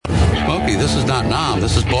Smokey, this is not Nam.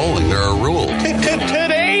 This is bowling. There are rules.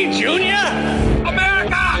 Today, Junior!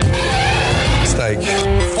 America! Steak.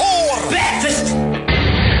 For breakfast!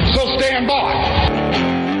 So stand by.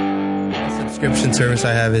 Subscription service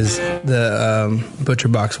I have is the Butcher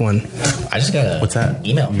Box one. I just got What's that?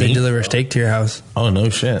 email. They deliver steak to your house. Oh, no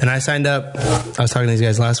shit. And I signed up. I was talking to these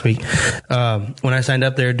guys last week. When I signed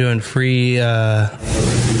up, they were doing free.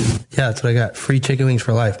 Yeah, that's what I got. Free chicken wings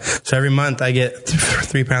for life. So every month I get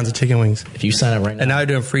 3 pounds of chicken wings. If you sign up right now. And now they're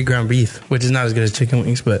doing free ground beef, which is not as good as chicken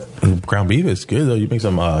wings, but Ground beef is good, though. You make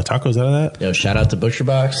some tacos out of that? Yo, shout out to Butcher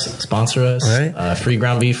Box. Sponsor us. Right. Free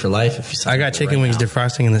ground beef for life. If you sign I got up chicken right wings now.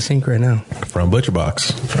 defrosting in the sink right now. From Butcher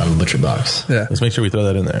Box. From Butcher Box. Yeah. Let's make sure we throw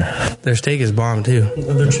that in there. Their steak is bomb, too.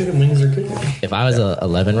 Their chicken wings are good. If I was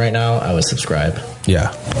 11 right now, I would subscribe.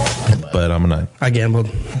 Yeah. But I'm a 9. I gambled.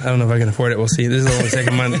 I don't know if I can afford it. We'll see. This is the only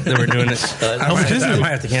second month that we're doing it. How much is it? I might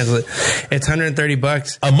have to cancel it. It's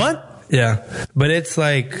 $130. A month? Yeah, but it's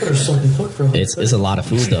like It's a lot of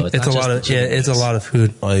food though. it's a lot of it's a lot of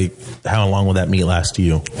food. Like, how long will that meat last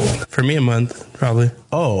you? For me, a month probably.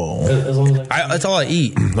 Oh, That's all I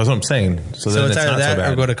eat. that's what I'm saying. So then So it's it's either not that so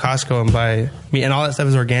bad. or go to Costco and buy meat, and all that stuff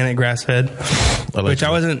is organic, grass fed. Which I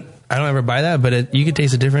don't ever buy that, but you could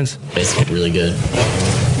taste the difference. Basically, really good.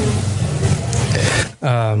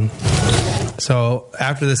 So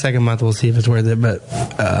after the second month, we'll see if it's worth it. But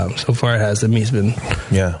so far, it has. The meat's been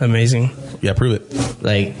amazing. Yeah, prove it.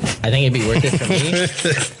 Like, I think it'd be worth it for me.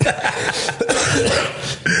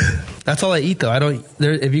 That's all I eat, though. I don't.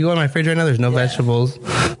 If you go in my fridge right now, there's no vegetables.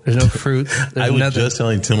 There's no fruit. There's I was nothing. just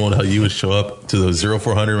telling Tim how you would show up to the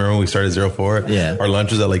 0400. Remember when we started 04? Yeah. Our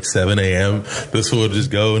lunch was at like 7 a.m. This fool would just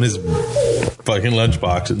go in his fucking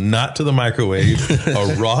lunchbox, not to the microwave,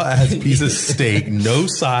 a raw ass piece of steak, no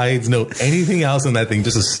sides, no anything else in that thing,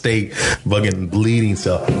 just a steak, fucking bleeding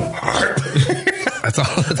stuff. That's all.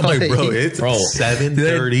 That's I'm all like, I bro, eat. it's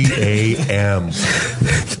 7:30 a.m.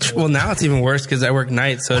 Well, now it's even worse because I work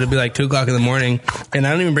nights, so it'd be like 2 o'clock in the morning, and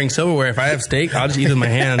I don't even bring silverware. If I have steak, I'll just eat it with my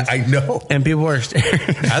hands. I know. And people are staring.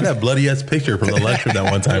 I had that bloody ass picture from the lunchroom that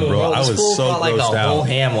one time, bro. I was so brought like grossed a whole out.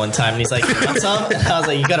 ham one time, and he's like, "You want some?" And I was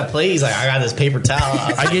like, "You got a plate?" He's like, "I got this paper towel."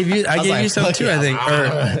 I gave you some "Fuck too, yeah." I think,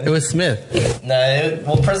 or it was Smith. No,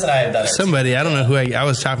 the person I had done it. Somebody, I don't know who I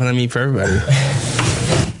was chopping the meat for everybody.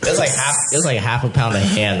 It was like half a pound of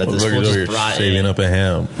ham that this fool Look, just you're brought shaving in. up a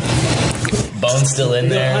ham. Bone still in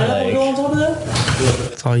there. Like,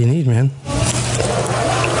 That's all you need, man.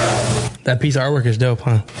 That piece of artwork is dope,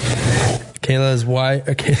 huh? Kayla's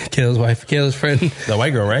friend. The white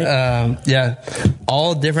girl, right? Yeah.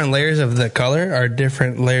 All different layers of the color are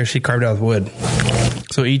different layers she carved out with wood.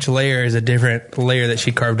 So each layer is a different layer that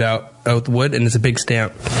she carved out with wood, and it's a big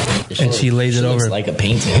stamp. And she lays it looks over. like a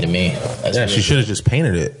painting to me. That's Yeah, really she should have just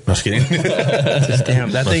painted it. No, just kidding. It's a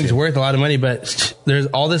stamp. That thing's worth a lot of money, but there's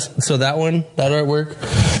all this. So that one, that artwork,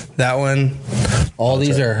 that one, all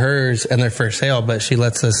these are hers, and they're for sale, but she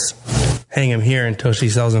lets us hang them here until she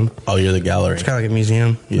sells them. Oh, you're the gallery. It's kind of like a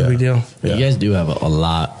museum. Yeah. No big deal. Yeah. You guys do have a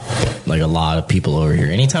lot of people over here.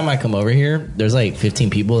 Anytime I come over here, there's like 15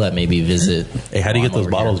 people that maybe visit. Hey, how do you get those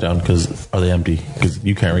bottles down? Because are they empty? Because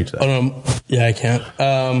you can't reach that. Oh, no. Yeah, I can't.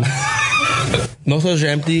 Most of those are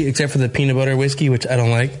empty except for the peanut butter whiskey, which I don't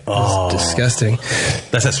like. It's disgusting.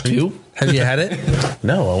 That's a stew? Have you had it?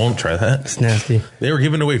 No, I won't try that. It's nasty. They were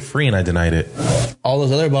giving away free and I denied it. All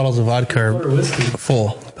those other bottles of vodka are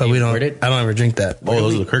full, but we don't. poured it? I don't ever drink that. Oh,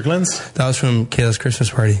 those are the Kirklands? That was from Kayla's Christmas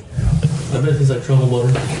party. I bet it's like trouble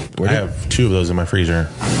water. I have 2 of those in my freezer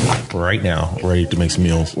right now, ready to make some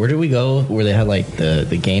meals. Where did we go where they had like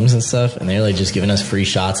the games and stuff, and they're like just giving us free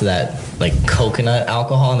shots of that like coconut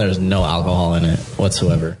alcohol, and there's no alcohol in it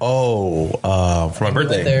whatsoever. Oh, for my We went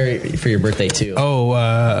birthday. there for your birthday too. Oh,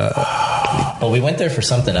 But we went there for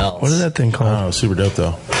something else. what is that thing called? Oh, super dope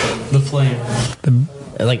though. The flame.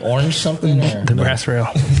 Like orange something? Or? The brass rail.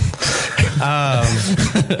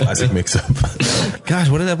 Classic mix up. Gosh,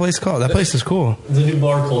 what is that place called? That place is cool. There's a new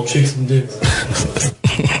bar called Chicks and Dicks.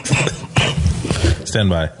 Stand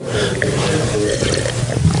by.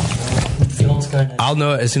 The old Skynet. I'll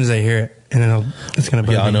know it as soon as I hear it, and then it's gonna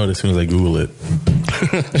bug Yeah, I'll me. know it as soon as I Google it.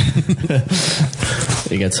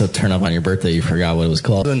 You got so turned up on your birthday you forgot what it was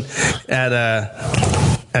called.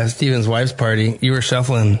 At Steven's wife's party, you were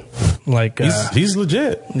shuffling like. He's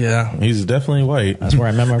legit. Yeah, He's definitely white. That's where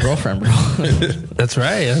I met my girlfriend, bro. that's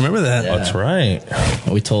right. I remember that. Yeah. That's right.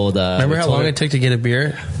 We told. Remember we how told long her- it took to get a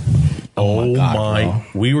beer? Oh God, my! bro.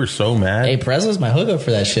 We were so mad. Hey, Prez was my hookup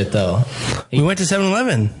for that shit, though. We went to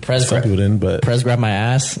 7-Eleven. Prez, Some people didn't, but Prez grabbed my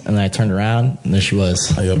ass, and then I turned around, and there she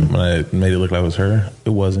was. when I made it look like it was her, it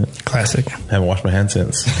wasn't. Classic. Haven't washed my hands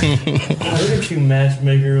since. Look at you,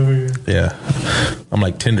 matchmaker over here. Yeah, I'm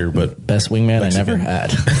like Tinder, but Best wingman Mexican. I never had.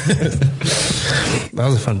 That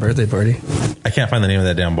was a fun birthday party. I can't find the name of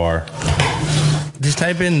that damn bar. Just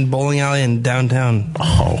type in bowling alley in downtown.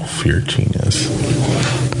 Oh, fear genius.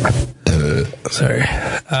 Sorry.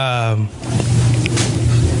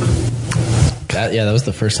 That was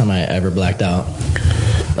the first time I ever blacked out.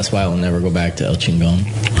 That's why I will never go back to El Chingon.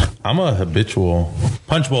 I'm a habitual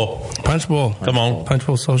punch bowl. Punch Bowl. Come on, Punch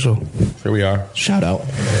Bowl Social. here we are. Shout out.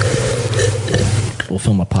 We'll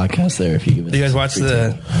film a podcast there if you give us. Did you guys watch free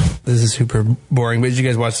time. this is super boring, but did you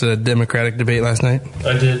guys watch the Democratic debate last night?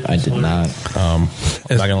 I did. I did not. I'm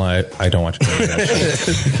not gonna lie, I don't watch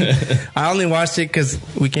it. I only watched it because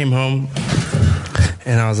we came home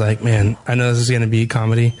and I was like, man, I know this is going to be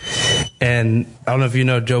comedy. And I don't know if you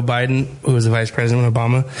know Joe Biden, who was the vice president of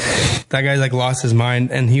Obama. That guy's like lost his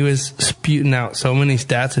mind and he was spewing out so many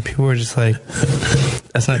stats that people were just like,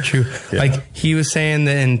 that's not true. Yeah. Like he was saying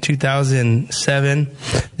that in 2007,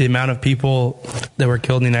 the amount of people that were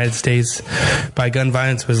killed in the United States by gun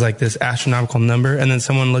violence was like this astronomical number. And then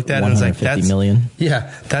someone looked at it and was like, 150 that's million.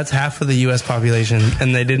 Yeah, that's half of the U.S. population,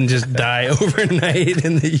 and they didn't just die overnight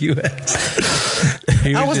in the U.S.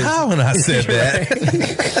 I was high when I said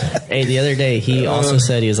that. Hey, the other day he also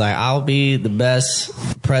said he was like, "I'll be the best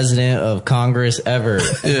president of Congress ever." And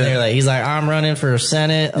they're like, he's like, "I'm running for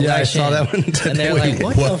Senate election." Yeah, I saw that one today. And they're like,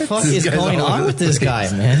 "What the fuck This is guy's going all on over with the this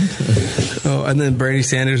place. guy, man?" Oh, and then Bernie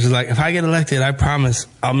Sanders was like, if I get elected, I promise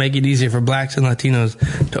I'll make it easier for blacks and Latinos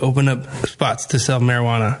to open up spots to sell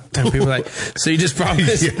marijuana. And people were like, so you just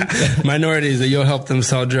promised minorities that you'll help them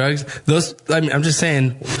sell drugs? Those, I mean, I'm just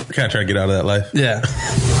saying, Kind of trying to get out of that life. yeah.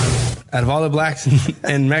 Out of all the blacks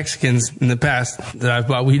and Mexicans in the past that I've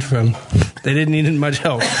bought weed from, they didn't need much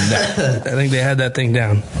help. I think they had that thing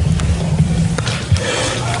down.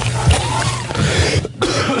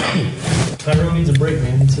 Tyrone needs a break,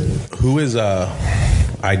 man. That's it. Who is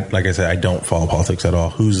like I said, I don't follow politics at all.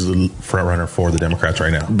 Who's the front runner for the Democrats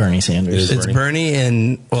right now? Bernie Sanders. It is It's Bernie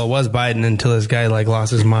and, well, it was Biden until this guy like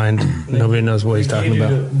lost his mind. Nobody knows what he's talking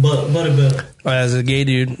about. But As a gay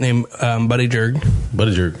dude named Buddy Jerg.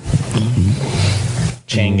 Buttigieg.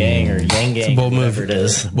 Chang Gang or Yang Gang, bold whatever move. it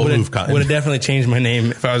is. Bold move, Cotton. Would have definitely changed my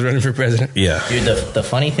name if I was running for president. Yeah. Dude, the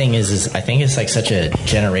funny thing is I think it's like such a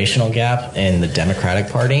generational gap in the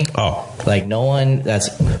Democratic Party. Oh. Like no one that's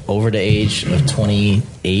over the age of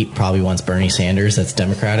 28 probably wants Bernie Sanders. That's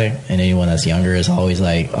Democratic, and anyone that's younger is always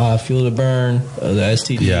like, "Oh, I feel the burn, the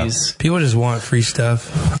STDs." Yeah. People just want free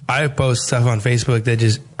stuff. I post stuff on Facebook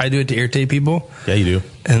that I do it to irritate people, Yeah, you do.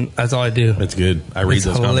 and that's all I do. It's good. I read It's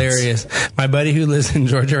those hilarious. My buddy who lives in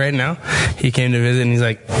Georgia right now, he came to visit and he's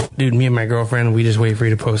like, dude, me and my girlfriend, we just wait for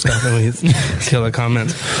you to post stuff and we kill the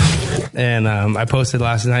comments. And I posted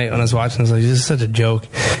last night when I was watching, I was like, this is such a joke.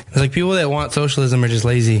 It's like people that want socialism are just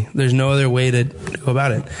lazy. There's no other way to go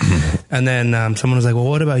about it. And then someone was like, well,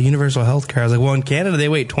 what about universal health care? I was like, well, in Canada, they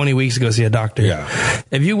wait 20 weeks to go see a doctor. Yeah.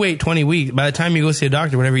 If you wait 20 weeks, by the time you go see a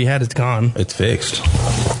doctor, whatever you had, it's gone. It's fixed.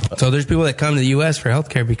 So there's people that come to the U.S. for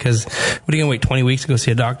healthcare because what are you going to wait 20 weeks to go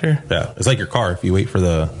see a doctor? Yeah. It's like your car. If you wait for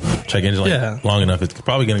the check engine light long enough, it's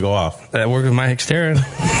probably going to go off. That worked with my Xterra.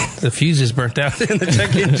 The fuse just burnt out in the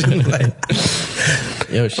check engine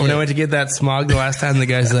light. Yo, shit. When I went to get that smog the last time, the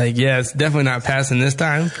guy's like, yeah, it's definitely not passing this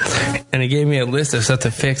time. And he gave me a list of stuff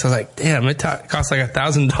to fix. I was like, damn, it cost like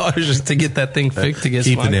 $1,000 just to get that thing fixed to get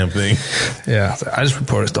Keep smog. the damn thing. Yeah. So I just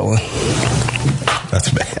reported stolen. That's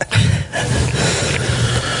bad.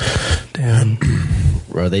 Damn.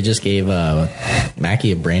 Bro, they just gave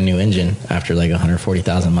Mackie a brand new engine after like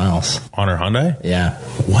 140,000 miles. On our Hyundai? Yeah.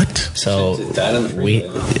 What? So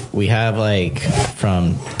we have like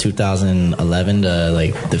from 2011 to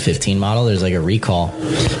like the 15 model, there's like a recall,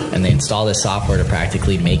 and they install this software to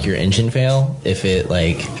practically make your engine fail if it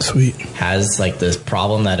like Sweet. has like this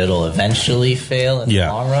problem that it'll eventually fail in the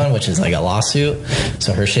long run, which is like a lawsuit.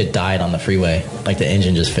 So her shit died on the freeway, like the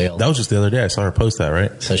engine just failed. That was just the other day. I saw her post that,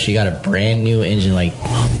 right? So she got a brand new engine, like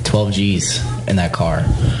 12 G's in that car.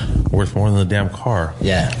 Worth more than the damn car.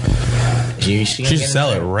 Yeah. She should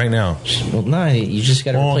sell it right now. Well, no, you just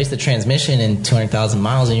got to replace the transmission in 200,000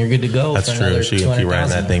 miles and you're good to go. That's for true. another She can keep riding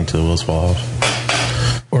 200,000. that thing till the wheels fall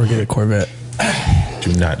off. Or get a Corvette.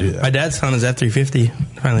 Do not do that. My dad's found his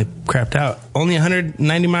F-350. Finally crapped out. Only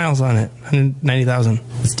 190 miles on it. 190,000.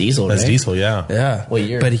 It's diesel, That's right? diesel, yeah. Yeah. What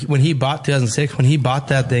year? But when he bought 2006, when he bought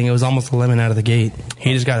that thing, it was almost a lemon out of the gate.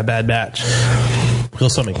 He just got a bad batch. He'll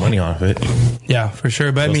still make money off it. Yeah, for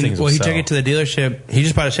sure. But Those I mean, things will he sell. took it to the dealership. He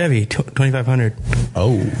just bought a Chevy, 2500,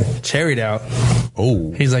 Oh. cherried out.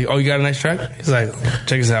 Oh. He's like, "Oh, you got a nice truck?" He's like,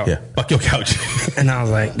 "Check this out." Yeah. Fuck your couch. And I was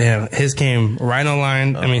like, "Damn, his came Rhino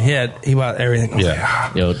line. I mean, he bought everything." I was like,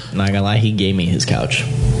 Yeah. Yo, not gonna lie, he gave me his couch.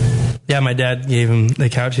 yeah. My dad gave him the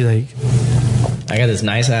couch. He's like, I got this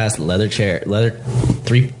nice ass leather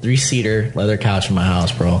three-seater leather couch in my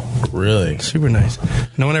house, bro. Really? super nice.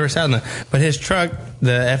 No one ever sat in that. But his truck,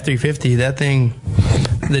 the F-350, that thing,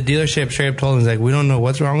 the dealership straight up told him, he's like, "We don't know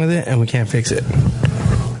what's wrong with it, and we can't fix it."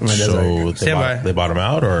 And my dad's So like, they "Stand by." they bought him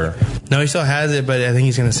out, or? No, he still has it, but I think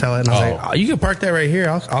he's going to sell it. And I was Oh. like, "Oh, you can park that right here.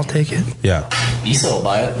 I'll take it." Yeah. Issa will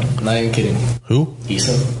buy it. Not even kidding. Who?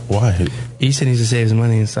 Issa. Why? Easton needs to save his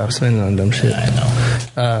money and stop spending on dumb shit. I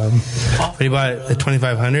know. But he bought the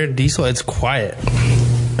 2500 diesel. It's quiet.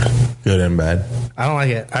 Good and bad. I don't like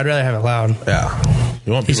it. I'd rather have it loud. Yeah.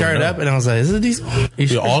 You want He people to started know. up, and I was like, "Is this a diesel?" You Dude,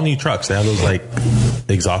 sure? all new trucks, they have those like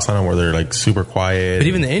exhaust on them where they're like super quiet. But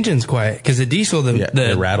even the engine's quiet because the diesel, the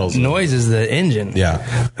it rattles. noise is the engine. Yeah.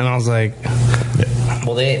 And I was like,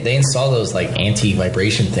 Well, they install those like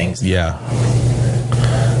anti-vibration things. Yeah.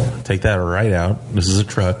 Take that right out. This is a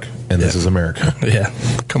truck, and this is America. "Yeah,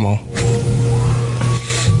 come on."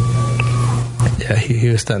 Yeah, he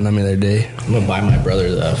was stunting on me the other day. I'm gonna buy my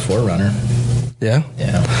brother the 4Runner. Yeah,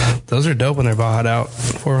 Yeah, those are dope when they're bought out.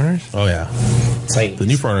 400s. Oh yeah. it's like The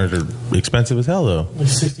new foreigners are expensive as hell, though.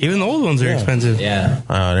 Even the old ones are expensive. Yeah,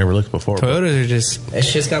 I never looked before. but- Toyotas are just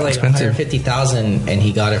it's just got like Expensive. 150,000, and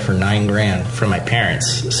he got it for $9,000 from my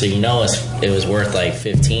parents. So it was worth like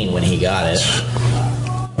 15 when he got it.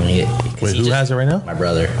 When he, 'cause Wait, he who just- has it right now? My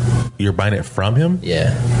brother. You're buying it from him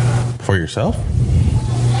Yeah, for yourself?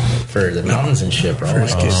 for the mountains and shit, bro. Like,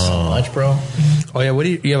 so much, bro. Oh yeah, what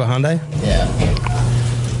do you have a Hyundai? Yeah.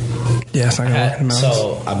 Yeah, it's not gonna work in the mountains.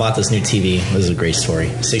 So I bought this new TV. This is a great story.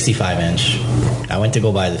 65-inch. I went to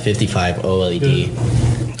go buy the 55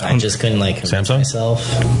 OLED. I just couldn't like convince Samsung? myself.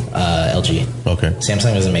 LG. Okay.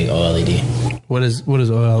 Samsung doesn't make OLED. What is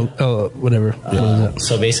OL? Oh, whatever. What is that?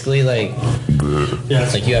 So basically, like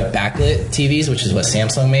you have backlit TVs, which is what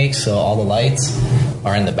Samsung makes. So all the lights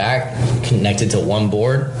are in the back, connected to one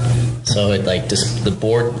board. So it like just the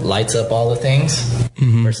board lights up all the things.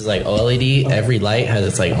 Versus like OLED, every light has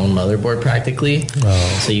its like own motherboard practically.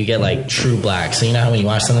 So you get like true black. So you know how when you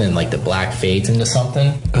watch something and like the black fades into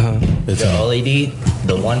something. The OLED,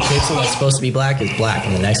 the one pixel that's supposed to be black is black,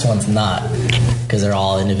 and the next one's not, because they're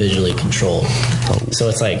all individually controlled. So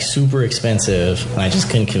it's like super expensive, and I just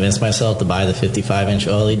couldn't convince myself to buy the 55-inch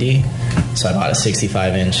OLED. So I bought a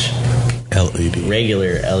 65-inch LED.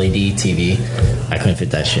 regular LED TV. I couldn't fit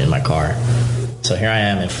that shit in my car. So here I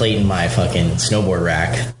am inflating my fucking snowboard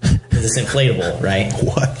rack. Because it's inflatable, right?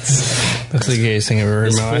 What? That's the gayest thing I've ever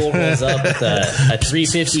heard This in my fool life. rolls up with a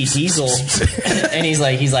 350 diesel, and he's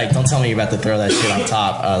like, "Don't tell me you're about to throw that shit on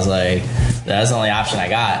top." I was like, "That's the only option I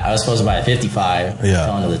got." I was supposed to buy a 55. Yeah.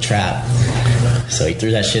 Fell into the trap. So he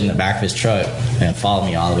threw that shit in the back of his truck and followed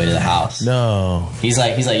me all the way to the house. No. He's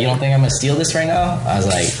like, "You don't think I'm gonna steal this right now?" I was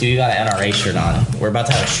like, "Dude, you got an NRA shirt on. We're about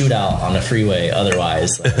to have a shootout on the freeway.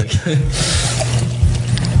 Otherwise." Like,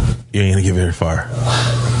 You ain't gonna get very far.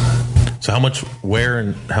 So where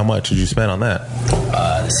and how much did you spend on that?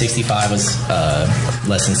 the 65 was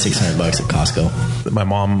less than $600 at Costco. My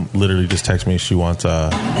mom literally just texted me. She wants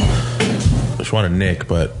she wanted Nick,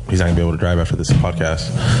 but he's not gonna be able to drive after this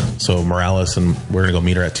podcast. So Morales, and we're gonna go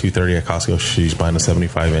meet her at 2:30 at Costco. She's buying a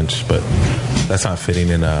 75-inch, but that's not fitting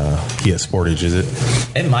in Kia Sportage, is it?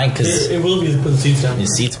 It might, because It will be to put the seats down. the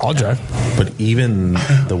seats. I'll drive. But even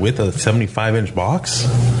the width of the 75-inch box,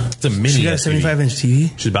 it's a mini. She got a SUV. 75-inch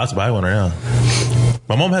TV. She's about to buy one right now.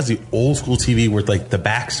 My mom has the old school TV with like the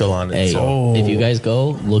back still on it. Hey, So, if you guys go,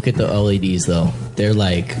 look at the LEDs though. They're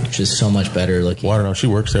like just so much better looking. well, I don't know. She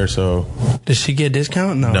works there, so Does she get a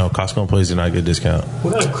discount? no. Costco employees do not get a discount.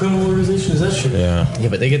 What kind of criminal organization is that shit? Yeah, Yeah,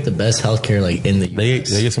 but they get the best healthcare like in the they US.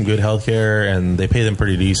 get some good health care and they pay them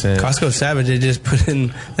pretty decent. Costco Savage, they just put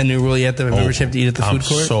in a new rule. You have to have a membership to eat at the I'm food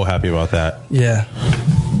court. so happy about that. Yeah.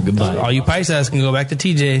 Goodbye. All you paisas can go back to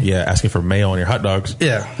TJ. Yeah, asking for mayo on your hot dogs.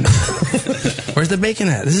 Yeah. Where's the bacon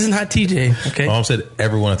at? This isn't hot TJ. Okay. My mom said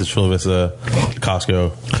everyone at the Chula Vista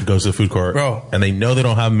Costco goes to the food court, Bro. and they know they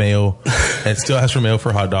don't have mayo, and still asks for mayo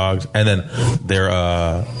for hot dogs, and then their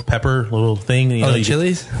pepper little thing, you know, the you get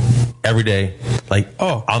chilies? every day, like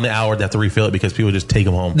Oh. on the hour they have to refill it because people just take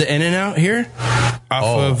them home. The In-N-Out here? Off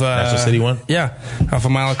Oh, of National City one? Yeah. Off of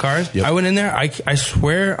Mile of Cars. Yep. I went in there. I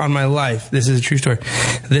swear on my life, this is a true story.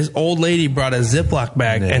 This old lady brought a Ziploc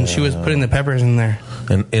bag and she was putting the peppers in there.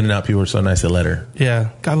 And In-N-Out people were so nice to let her. Yeah.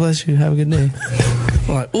 God bless you. Have a good day.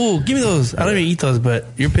 I'm like, ooh, give me those. I don't even eat those, but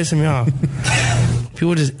you're pissing me off.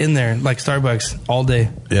 People just in there, like Starbucks, all day.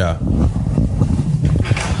 Yeah.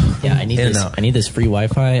 Yeah, I need this free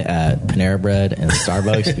Wi-Fi at Panera Bread and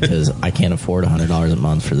Starbucks because I can't afford $100 a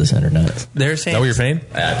month for this internet. They're Is saying that what you're paying?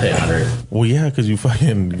 I pay 100. Well, yeah, because you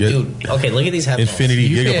fucking get Dude, okay, look at these headphones. infinity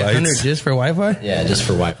you pay $100 gigabytes. just for Wi-Fi? Yeah, just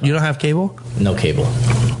for Wi-Fi. You don't have cable? No cable.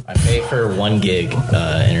 I pay for 1 gig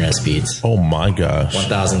internet speeds. Oh my gosh.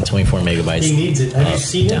 1,024 megabytes. He needs it. Have you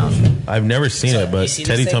seen down. it? I've never seen it, You but see these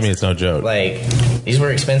Teddy told me things? it's no joke. Like, these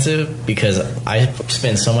were expensive because I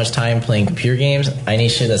spend so much time playing computer games. I need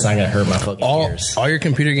shit that's not going to hurt my fucking ears. All your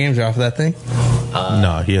computer games are off of that thing?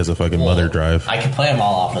 Nah, he has a fucking mother drive. I can play them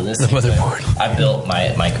all off of this. The motherboard. I built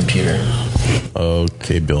my computer.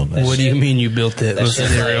 Okay, Bill. What do you mean you built it? That Let's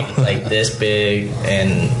shit's be real. like this big,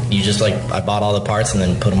 and you just I bought all the parts and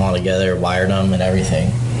then put them all together, wired them and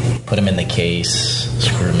everything, put them in the case,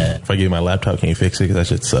 screw them in. If I give you my laptop, can you fix it? Because that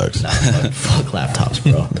shit sucks. Nah, fuck laptops,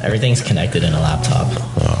 bro. Everything's connected in a laptop.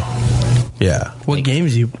 Yeah. What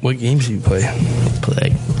games do you play?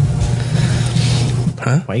 Play.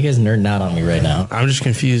 Huh? Why are you guys nerding out on me right now? I'm just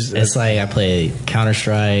confused. It's like I play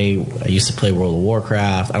Counter-Strike. I used to play World of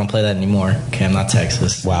Warcraft. I don't play that anymore. Okay, I'm not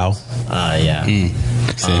Texas. Wow. Yeah.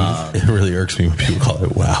 It really irks me when people call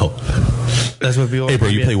it WoW. That's what people. Hey, bro,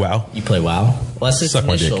 you play WoW? You play WoW? Well, that's just Suck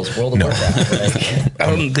my dick. initials. World of No. Warcraft. Like, I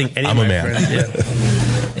don't think any I'm of a my man. friends. Yeah.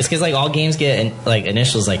 it's because all games get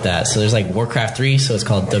initials like that. So there's Warcraft 3, so it's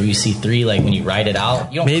called WC3. Like when you write it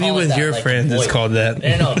out, you don't Maybe call it with that, your friends, it's void. called that.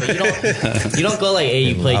 No, but you don't go hey,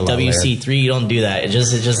 you play La La Land. WC3. You don't do that. It's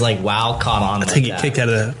just WoW caught on. I think you kicked out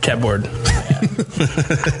of the chat board.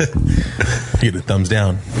 You get a thumbs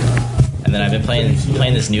down. And then I've been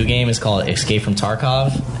playing this new game. It's called Escape from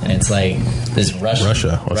Tarkov, and it's like this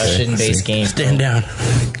Russia, okay. Russian-based game. Stand down.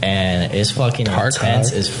 And it's fucking Tarkov.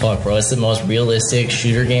 intense as fuck, bro. It's the most realistic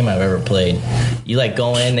shooter game I've ever played. You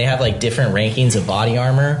go in, they have different rankings of body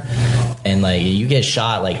armor, and you get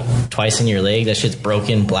shot twice in your leg. That shit's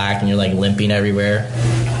broken black, and you're limping everywhere.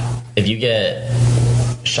 If you get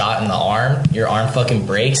shot in the arm, your arm fucking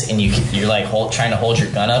breaks, and you're trying to hold your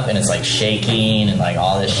gun up, and it's shaking and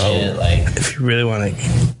all this shit. If you really want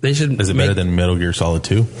to, they should. Is it better than Metal Gear Solid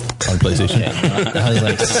 2 on PlayStation?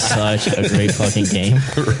 That was such a great fucking game.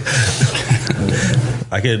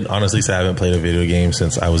 I could honestly say I haven't played a video game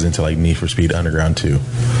since I was into Need for Speed Underground 2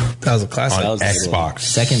 That was a classic. on Xbox.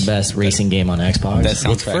 Second best racing game on Xbox. That sounds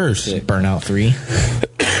What's first? sick. Burnout 3.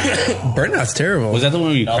 Burnout's terrible. Was that the one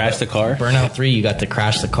where you crashed the car? Burnout 3, you got to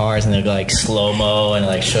crash the cars and they go slow mo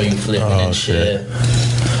and show you flipping and shit.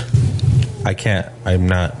 I can't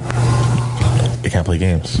play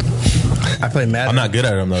games. I play Madden. I'm not good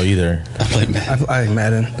at them though either. I played Madden. I like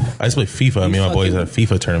Madden. I just play FIFA. Me and my boys at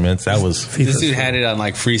FIFA tournaments. That was This dude had it on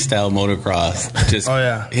freestyle motocross, just Oh,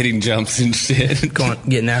 yeah. hitting jumps and shit.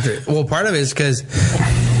 Getting after it. Well, part of it is because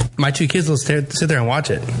my two kids will sit there and watch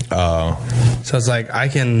it. So it's I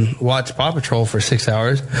can watch Paw Patrol for 6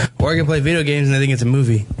 hours, or I can play video games and they think it's a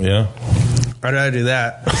movie. yeah. I'd rather do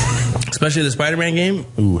that. Especially the Spider-Man game.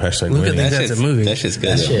 Ooh, hashtag Luca winning. thinks that's a movie. That shit's good.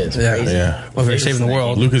 That shit's Yeah. crazy. Yeah. Well, if you're saving the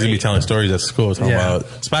world. Luca's gonna be telling stories at school talking Yeah.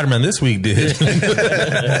 about Spider-Man this week did.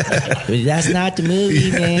 That's not the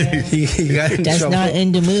movie, man. he got in That's trouble. not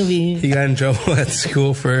in the movie. He got in trouble at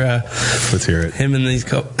school for Let's hear it. him and these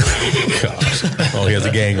Gosh. Oh, he has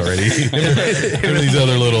a gang already. Him and these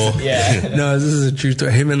other little. Yeah. No, this is a true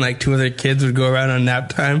story. Him and two other kids would go around on nap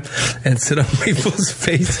time and sit on people's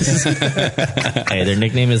faces. Hey, their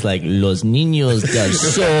nickname is Los Niños del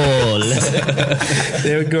Sol.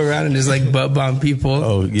 They would go around and just butt bomb people.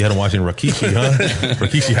 Oh, you had him watching Rikishi, huh?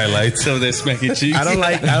 Rikishi highlights. So they're smacking cheeks. I don't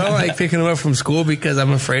like picking him up from school because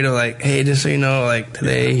I'm afraid of hey, just so you know,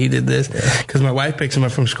 today he did this. Because my wife picks him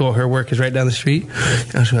up from school. Her work is right down the street.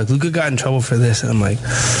 And she's like, Luca got in trouble for this. And I'm like,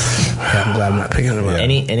 yeah, I'm glad I'm not picking him up.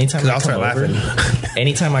 Anytime 'Cause I I'll come start over, laughing.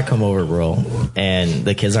 anytime I come over, bro, and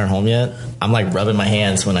the kids aren't home yet, I'm rubbing my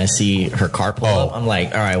hands when I see her car pull up. I'm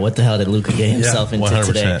like, all right, what the hell did Luca get himself into 100%.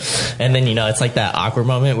 today? And then it's that awkward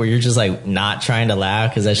moment where you're just not trying to laugh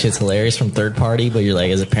because that shit's hilarious from third party, but you're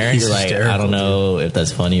as a parent, He's you're hysterical, I don't know if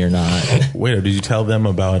that's funny or not. Wait, did you tell them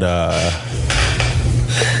about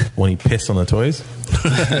when he pissed on the toys?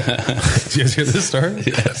 Did you guys hear this story?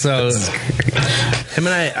 So him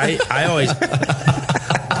and I always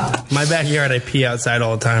my backyard I pee outside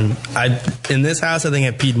all the time. In this house I think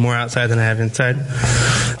I peed more outside than I have inside.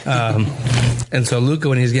 And so Luca,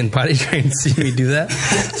 when he was getting potty trained, see me do that.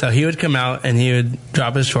 So he would come out and he would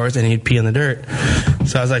drop his shorts and he'd pee in the dirt.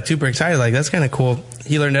 So I was super excited, that's kind of cool.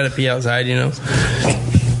 He learned how to pee outside,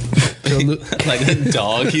 So, Luke, Like a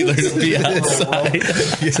dog, he learns to be outside.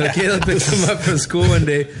 so Kayla picks him up from school one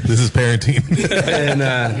day, This is parenting.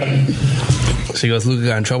 and she goes, Luca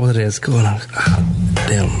got in trouble today at school. And I was like, oh,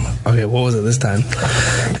 damn. Okay, what was it this time?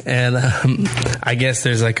 And I guess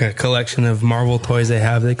there's like a collection of Marvel toys they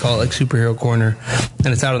have. They call it like Superhero Corner.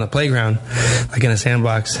 And it's out on the playground, like in a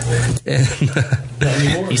sandbox. And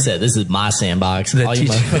He said, "This is my sandbox." the All you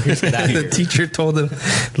motherfuckers get out teacher, here. the teacher told him,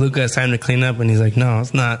 Luca, it's time to clean up. And he's like, no,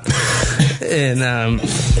 it's not. And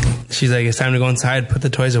she's like, it's time to go inside, put the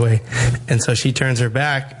toys away. And so she turns her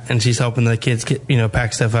back and she's helping the kids get,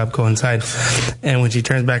 pack stuff up, go inside. And when she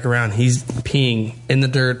turns back around, he's peeing in the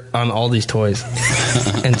dirt on all these toys.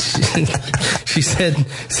 And she said,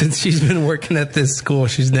 since she's been working at this school,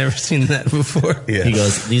 she's never seen that before. Yeah. He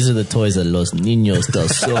goes, "These are the toys of los niños del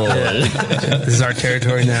sol. This is our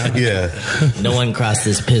territory now. Yeah. No one cross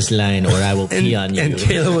this piss line, or I will pee on you." And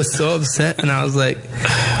Kayla was so upset, and I was like,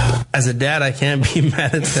 as a dad, I can't be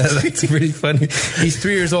mad at that. That's pretty funny. He's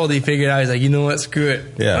 3 years old. He figured out, he's like, you know what? Screw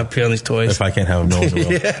it. Yeah. I'll pee on these toys. If I can't have them, no one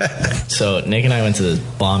will. So Nick and I went to this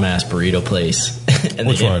bomb ass burrito place. And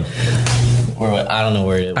Which one? I don't know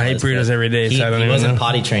where it was. I eat burritos but every day, He, so I don't he even wasn't know.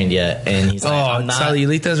 potty trained yet, and he's like, Oh, "I'm not.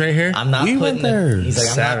 Salilitas right here? I'm not We went putting. there. He's like,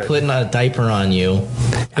 I'm Savage. not putting a diaper on you."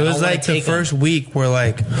 It was like the first week where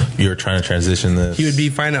like You were trying to transition this. he would be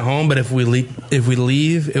fine at home, but if we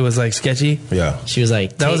leave, it was like sketchy. Yeah. She was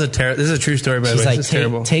like, That was this is a true story, by the She's way. like, This is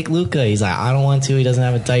terrible. take Luca. He's like, "I don't want to. He doesn't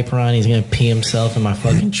have a diaper on. He's gonna pee himself in my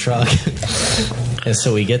fucking truck." And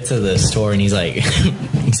so we get to the store, and he's like,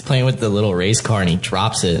 he's playing with the little race car, and he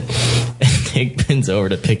drops it. And Nick bends over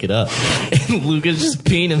to pick it up, and Luca's just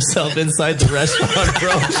peeing himself inside the restaurant,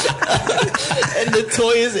 bro. And the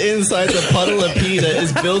toy is inside the puddle of pee that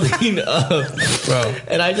is building up, Bro.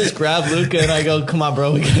 And I just grab Luca and I go, "Come on,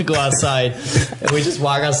 bro, we gotta go outside." And we just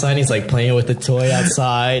walk outside. And he's like playing with the toy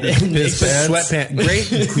outside. And His sweatpants,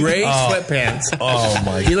 great sweatpants. Oh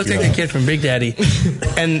my He looked God. like the kid from Big Daddy,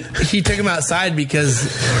 and he took him outside because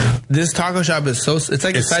this taco shop is it's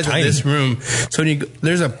like the It's size tiny. of this room. So when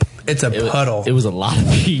it's a puddle. It was a lot of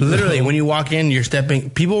pee. bro. Literally, when you walk in, you're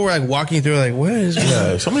stepping. People were like walking through, like, "What is?"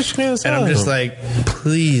 Yeah, somebody should clean this And up. I'm just like,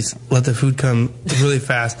 please let the food come really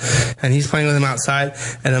fast. And he's playing with him outside,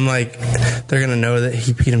 and I'm like, they're gonna know that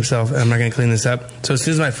he peed himself, and I'm not gonna clean this up. So as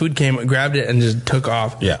soon as my food came, I grabbed it and just took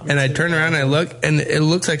off. Yeah. And I turned around and I look, and it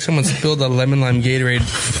looks like someone spilled a lemon lime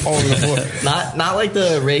Gatorade all over the floor. Not like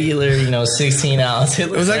the regular, 16 ounce.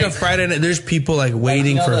 It was like a Friday night. There's people like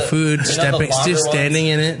waiting you know for the- food, you know the stepping, longer just standing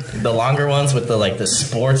ones? in it. The longer ones with the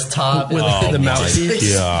sports top. With and the mouthpiece.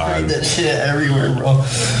 They God. sprayed that shit everywhere, bro.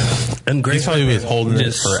 And Grace He's probably been holding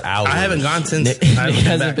it for hours. I haven't gone since. Nick I haven't been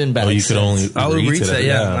hasn't back. been back. Oh, you could only. I'll Uber Eats reach it, that.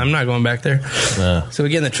 Yeah, I'm not going back there. Yeah. So we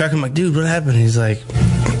get in the truck. I'm like, dude, what happened? He's like,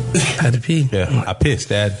 I had to pee. Yeah, I pissed,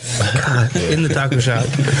 Dad. God, in the taco shop.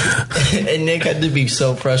 And Nick had to be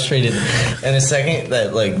so frustrated. And the second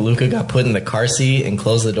that Luca got put in the car seat and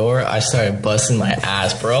closed the door, I started busting my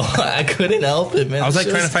ass, bro. I couldn't help it, man. I was like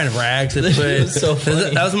It's trying to just- find rags to It put. was so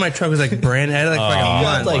funny. That was when my truck was like brand. I had like He fucking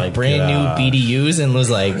got one. my brand God. new BDUs and was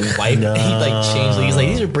like wipe. He changed. He's like,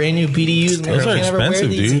 "These are brand new BDUs. Man. Those I are can't ever wear expensive,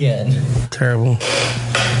 these dude. again." Terrible.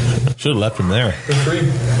 Should have left him there.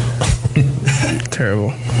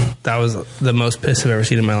 Terrible. That was the most piss I've ever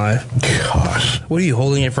seen in my life. Gosh. What are you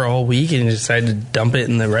holding it for a whole week and you decided to dump it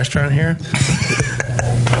in the restaurant here?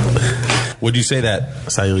 Would you say that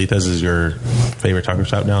Sayulitas is your favorite taco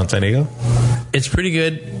shop now in San Diego? It's pretty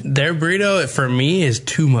good. Their burrito for me is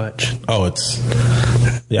too much. Oh, it's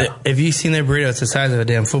yeah. If you've seen their burrito, it's the size of a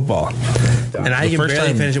damn football. And I The can first barely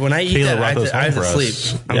time finish it. When I eat Kayla that, brought those I have home to for sleep.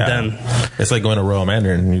 us. I'm Yeah. done. It's like going to Royal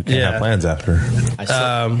Mandarin and you can't Yeah. have plans after. I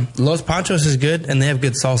saw, Los Panchos is good, and they have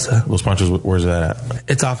good salsa. Los Panchos, where's that at?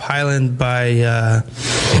 It's off Highland by,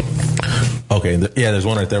 Okay, there's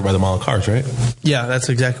one right there by the Mall of Cars, right? yeah, that's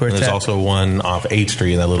exactly where And it's there's at. also one off 8th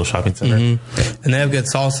Street in that little shopping center. And they have good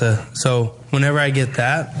salsa. So whenever I get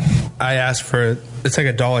that, I ask for, it's like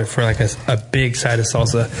 $1 for like a big side of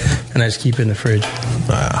salsa, and I just keep it in the fridge.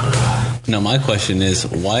 Now, my question is,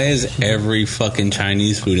 why is every fucking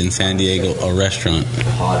Chinese food in San Diego a restaurant?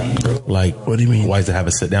 Like, What do you mean? Why does it have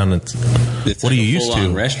a sit down? It's What like are you a used to?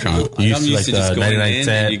 full-on restaurant. You I'm used to, like, the going 99 in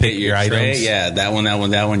cent, and you pick get your your tray. items? Yeah, that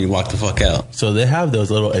one. You walk the fuck out. So they have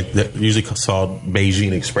those little, they're usually called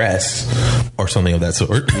Beijing Express or something of that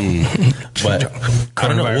sort. But I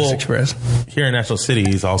don't know. Coronavirus Well, Express. here in National City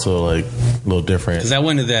is also like a little different. Because I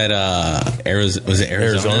went to that Arizona. Was it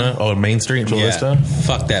Arizona? Arizona? Oh, Main Street in Chula Yeah. Vista?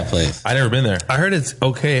 Fuck that place. I never been there. I heard it's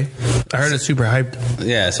okay. I heard it's super hyped.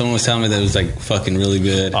 Yeah, someone was telling me that it was like fucking really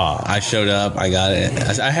good. I showed up, I got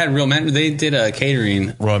it. I had Real Mandarin. They did a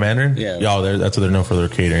catering. Royal Mandarin? Yeah. Yo, that's what they're known for, their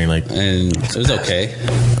catering. Like, and it was okay.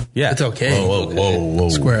 yeah, It's okay. Whoa.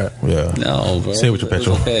 Square up. Yeah. No, bro. Say it with your It was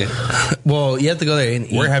petrol. okay. Well, you have to go there and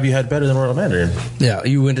eat. Where have you had better than Royal Mandarin? Yeah,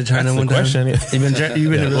 you went to China That's one the question. time.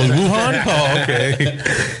 You've been to Wuhan? Oh, okay.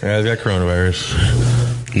 Yeah, I got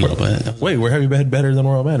coronavirus. No, but Wait, where have you had better than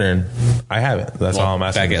Royal Mandarin? I haven't. That's all I'm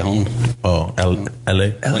asking. back at home. Oh,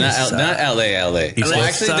 LA? Well, not LA. East Well,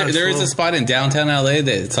 Coast actually, there is a spot in downtown LA that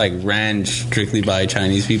it's like ran strictly by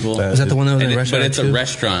Chinese people. Is that the one that was in And the restaurant? but it's a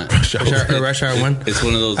restaurant. Restaurant one. It's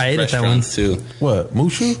one of those I ate at that one. restaurants too. What?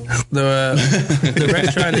 Mushu? The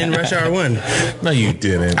restaurant in Restaurant One. No, you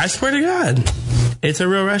didn't. I swear to God, it's a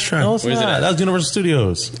real restaurant. No, it's Where's it not. at? That was Universal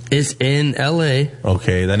Studios. It's in L.A.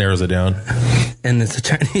 Okay, that narrows it down. and it's a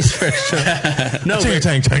Chinese restaurant. No,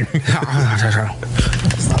 Chang.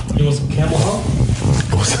 You want some Camel Hump?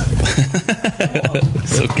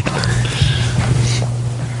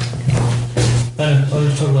 So I'll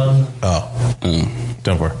just talk loud. Oh,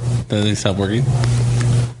 done for. does it stop working?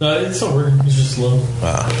 No, it's still working. It's just slow.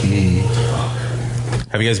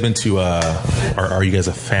 Have you guys been to, are you guys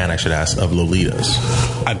a fan, I should ask, of Lolita's?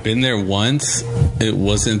 I've been there once. It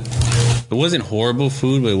wasn't horrible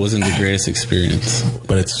food, but it wasn't the greatest experience.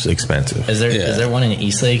 But it's expensive. Is there one in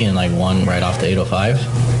Eastlake and like one right off the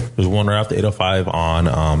 805? There's one right off the 805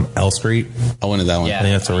 on L Street. I wanted that one. Yeah. I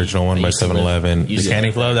think that's the original one I by used to live- 7-Eleven. used The to Candy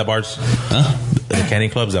live Club, that bar's... Huh? The Candy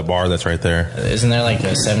Club's that bar that's right there. Isn't there like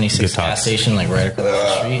a 76 Good gas tops. station like right across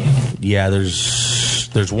the street? Yeah,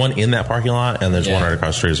 there's one in that parking lot, and there's one Yeah. right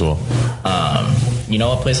across the street as well. You know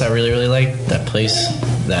what place I really, really like? That place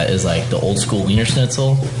that is like the old school Wiener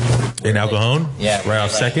Schnitzel. In El Cajon? Yeah. Right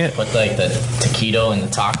off like, Second? Put like the taquito and the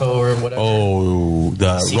taco or whatever. Oh,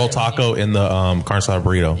 the Secret roll taco in the carne asada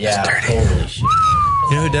burrito. Yeah, holy shit.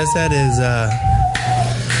 You know who does that is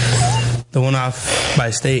the one off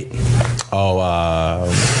by State. Oh,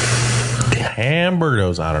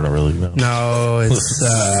 Hamburgos. I don't know really. No. No, it's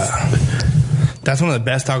that's one of the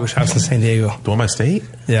best taco shops in San Diego. The one by State?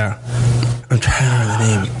 Yeah, I'm trying to remember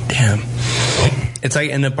the name. Damn, it's like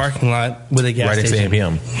in the parking lot with a gas Right next to station.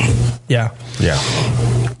 AMPM. Yeah, Yeah.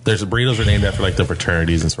 There's burritos are named after like the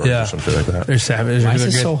fraternities and sorts yeah, or some shit like that. They're savage. Why is They're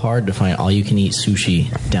it good. so hard to find all you can eat sushi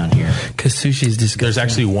down here? Because sushi is disgusting. There's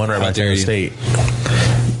actually one right by dare San you. State.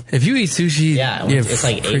 If you eat sushi, Yeah, you it's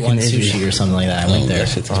like freaking A1 issues. sushi or something like that. I went there. that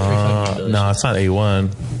shit's No, it's not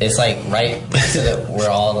A1. It's like right next to where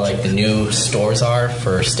all like the new stores are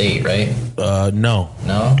for State, right? No.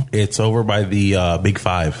 No? It's over by the Big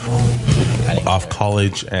Five. I didn't Off get it.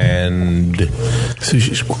 College and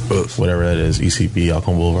Sushi, whatever that is, ECP,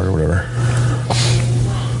 Alcon Boulevard, or whatever.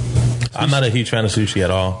 I'm not a huge fan of sushi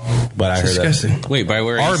at all, but I heard Disgusting. Wait, by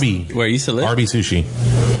where? Arby. Where I used to live? Arby Sushi.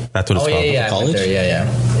 That's what it's Oh, called. yeah. I went College? there.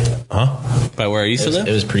 Yeah. Huh? By where I used to live?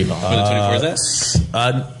 It was pretty bomb. Where the 24 is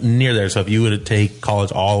at? Near there. So if you would take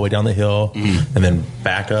College all the way down the hill and then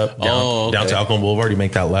back up down, Oh, okay. down to Alcon Boulevard, you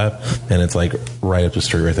make that left, and it's like right up the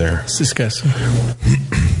street right there. It's disgusting.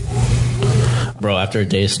 Bro, after a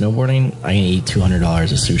day of snowboarding, I can eat $200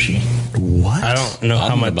 of sushi. What? I don't know I how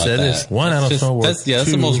don't know much about that that. is. One, I don't Just- snowboard. That's the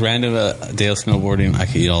Two, most random day of snowboarding. I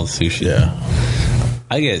could eat all the sushi. Yeah.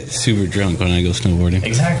 I get super drunk when I go snowboarding.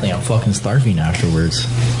 Exactly. I'm fucking starving afterwards.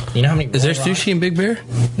 You know how many... Is there sushi in Big Bear?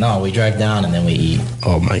 No, we drive down and then we eat.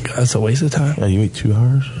 Oh my god, that's a waste of time. Yeah, you wait 2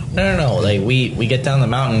 hours? No. Like, we get down the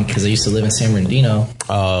mountain because I used to live in San Bernardino,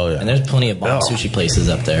 Oh, and yeah. there's plenty of bomb Oh. sushi places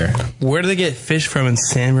up there. Where do they get fish from in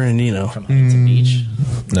San Bernardino? From Huntington Beach.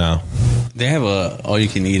 No. They have a all you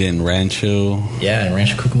can eat in Rancho. Yeah, in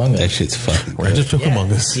Rancho Cucamonga. That shit's fucking We're good. just Yeah.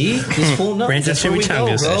 Humongous. See? This full nuts. Rancho That's where we go,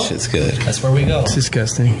 Chimichangas. bro. That shit's good. That's where we go. It's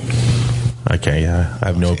disgusting. Okay, yeah. I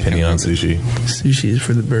have no opinion on sushi. Sushi is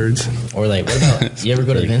for the birds. Or like, what about, you ever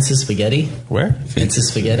go to Vince's Spaghetti? Where? Vince's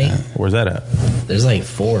Spaghetti? Where's that at? There's like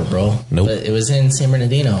 4, bro. Nope. But it was in San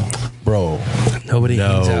Bernardino. Bro. Nobody No.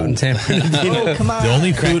 hangs out in San Bernardino. Oh, come on. The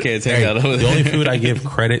only food, Crackheads hang out over the only there. food I give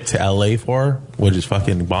credit to LA for, which is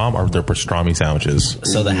fucking bomb, are their pastrami sandwiches.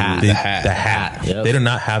 So the hat. The hat. hat. Yep. They do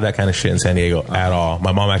not have that kind of shit in San Diego at all.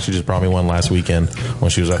 My mom actually just brought me one last weekend when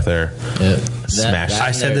she was up there. Yep. Smash.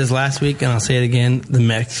 I said this last week and I'll say it again. The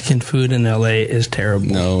Mexican food in LA is terrible.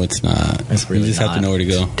 No, it's not. It's really you just have to not. know where to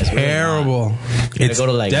go. It's really Terrible. not. You gotta go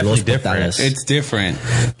to like definitely Los different. Portales. It's different.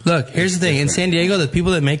 Look, here's the thing. In San Diego, the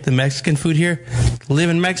people that make the Mexican food here live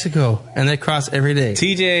in Mexico and they cross every day.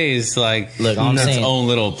 TJ is like Look, I'm its saying- own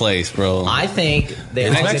little place, bro. I think they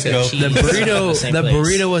It's all get Mexico. their cheese The from burrito, same the place.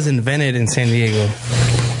 burrito was invented in San Diego.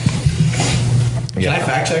 Can I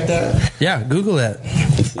fact check that? Yeah, Google that.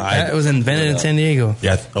 It was invented in San Diego.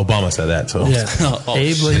 Yeah, Obama said that. So Yeah, Oh,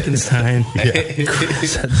 Abe shit. Lincolnstein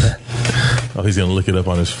said that. oh, he's gonna look it up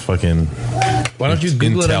on his fucking Why don't you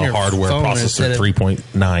Google it on Intel your hardware phone processor instead of-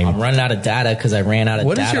 3.9. I'm running out of data because I ran out of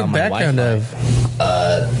What data is your on my background Wi-Fi.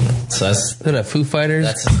 of? So that's Is it a Foo Fighters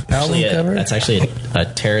that's album actually cover? that's actually a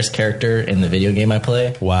terrorist character in the video game I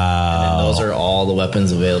play. Wow. And those are all the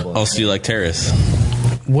weapons available. Oh, so you like terrorists?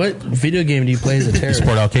 What video game do you play as a terrorist?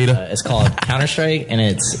 Support Al Qaeda. It's called Counter-Strike, and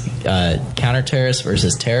it's counter-terrorist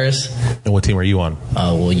versus terrorists. And what team are you on?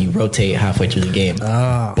 Well, you rotate halfway through the game.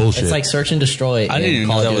 Bullshit. It's like search and destroy. I didn't even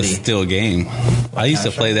know that was still a game. I used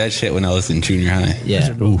to play that shit when I was in junior high.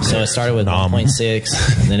 Yeah. So it started with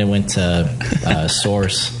 1.6, and then it went to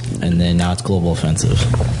Source, and then now it's Global Offensive.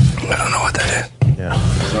 I don't know what that is. Yeah.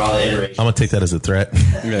 Those are all the iterations. I'm gonna take that as a threat.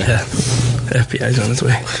 Yeah. FBI's on its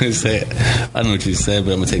way. I don't know what you said,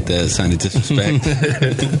 but I'm gonna take that as a sign of disrespect.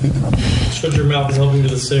 Shut your mouth and help me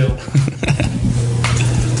with the sale.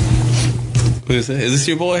 Who is that? Is this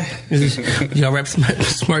your boy? Y'all rap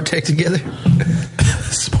Smart Tech together?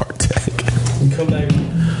 Smart tech. And come back.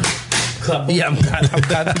 Clap. Yeah, I'm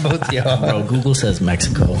glad for both y'all. Bro, Google says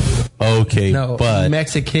Mexico. Okay, No, but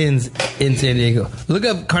Mexicans in San Diego. Look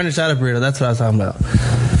up carne asada burrito. That's what I was talking about.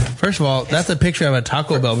 First of all, that's a picture of a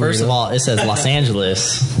Taco Bell burrito. First of all, it says Los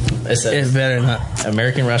Angeles. It it says better not.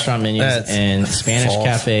 American restaurant menus That's and Spanish false.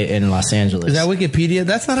 cafe in Los Angeles. Is that Wikipedia?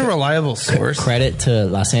 That's not a reliable source. Credit to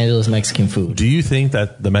Los Angeles Mexican food. do you think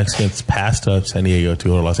that the Mexicans passed up San Diego to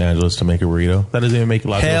go to Los Angeles to make a burrito? That doesn't even make a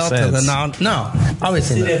lot Hell of to sense. the no.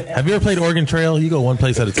 Obviously not. Have you ever played Oregon Trail? You go one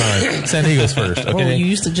place at a time. San Diego's first. Bro, Okay. you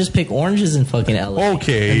used to just pick oranges in fucking LA. You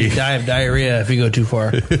Okay. die of diarrhea if you go too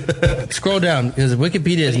far. Scroll down because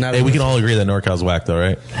Wikipedia is not. Hey, we can all agree that NorCal's whack, though,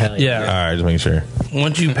 right? Hell Yeah. All right, just making sure.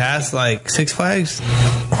 Once you pass like Six Flags,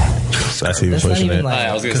 That's even That's not pushing even it. like.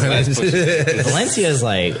 I was gonna say that's pushing. Valencia is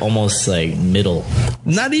like almost like middle.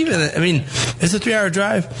 not even. I mean, it's a 3-hour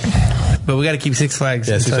drive, but we got to keep Six Flags.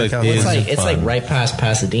 Yeah, in Six Southern Flags California. It's like fun. right past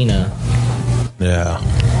Pasadena Yeah.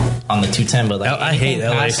 on the 210. But like I hate anything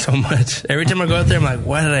LA past- so much. Every time I go out there, I'm like,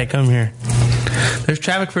 why did I come here? There's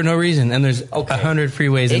traffic for no reason, and there's 100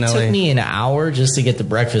 freeways in It LA. took me an hour just to get to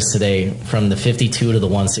breakfast today from the 52 to the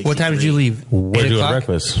 160. What time did you leave? Where'd 8 you go o'clock? at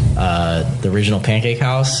breakfast? The original Pancake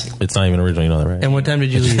House. It's not even original, you know that, right? And what time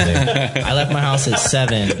did you leave? I left my house at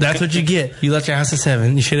 7. That's what you get. You left your house at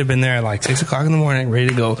 7. You should have been there at like 6 o'clock in the morning, ready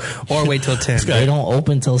to go, or wait till 10. They don't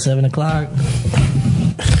open till 7 o'clock.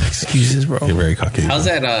 Excuses, bro. You're very cocky. How's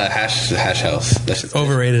that hash house? That shit's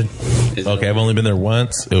Overrated. Okay, I've only been there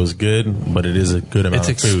once. It was good, but it is a good amount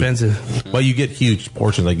It's of food. expensive. Well, you get huge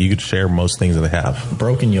portions. Like, you could share most things that they have.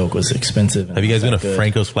 Broken Yolk was expensive. Have you guys been to Good.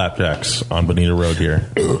 Franco's Flapjacks on Bonita Road here?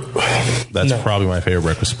 That's No. probably my favorite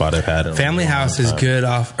breakfast spot I've had. In a Family long House is time. good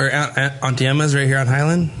off, or Auntie Emma's right here on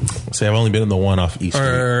Highland, See, I've only been in the one off East Street.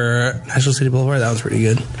 or National City Boulevard. That was pretty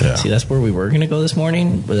good. Yeah. See, that's where we were going to go this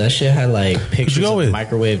morning, but that shit had like pictures go of with?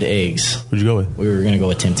 microwaved eggs. Who'd you go with? We were going to go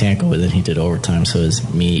with Tim Tanko, but then he did overtime, so it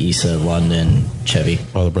was me, Issa, London, Chevy.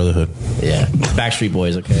 Oh, the Brotherhood. Yeah. Backstreet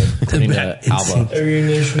Boys, okay. Including the Alba. Every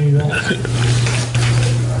nation you got.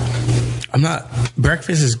 I'm not.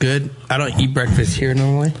 Breakfast is good. I don't eat breakfast here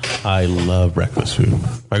normally. I love breakfast food.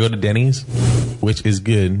 If I go to Denny's, which is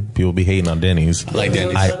good, people be hating on Denny's. I like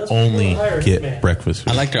Denny's. I only get breakfast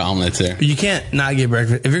food. I like their omelets there. But you can't not get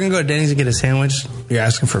breakfast. If you're gonna go to Denny's and get a sandwich, you're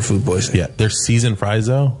asking for food poisoning. Yeah, their seasoned fries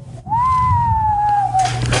though.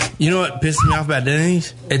 You know what pisses me off about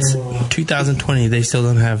Denny's? It's 2020. They still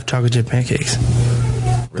don't have chocolate chip pancakes.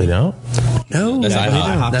 They don't. No, That's they IHOP.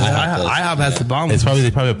 don't. That's IHOP does. IHOP has the bomb. They probably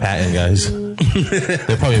have a patent, guys.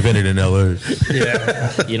 They're probably invented in LA.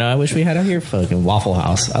 Yeah. You know, I wish we had out here fucking Waffle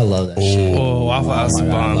House. I love that shit. Oh, Waffle House Oh is my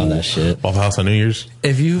God, I love bomb. that shit. Waffle House on New Year's.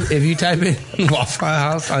 If you type in Waffle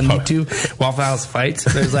House on YouTube, Waffle House fights,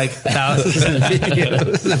 there's like thousands of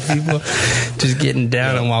videos of people just getting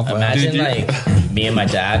down on Waffle House. Imagine like me and my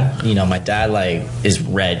dad. You know, my dad like is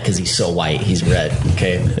red because he's so white. He's red.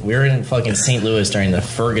 Okay, we were in fucking St. Louis during the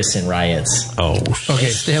Ferguson riots. Oh, Okay,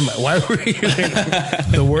 stand by. Why were you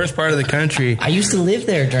in the worst part of the country? I used to live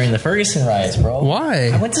there during the Ferguson riots, bro. Why?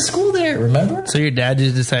 I went to school there. Remember? So your dad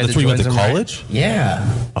just decided that's to where you join went to some college.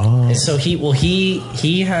 Yeah. Oh. And so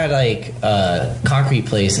he had like a concrete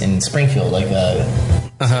place in Springfield, like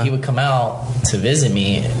so he would come out to visit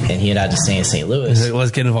me, and he had to stay in St. Louis. He's like,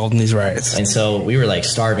 let's get involved in these riots. And so we were like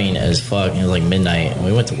starving as fuck. It was like midnight, and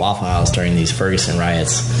we went to Waffle House during these Ferguson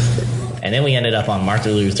riots. And then we ended up on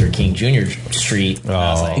Martin Luther King Jr. Street. And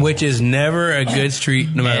I was like, Which is never a good street,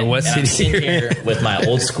 no matter what and I'm city sitting you're in. here with my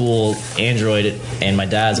old school Android and my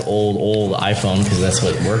dad's old iPhone, because that's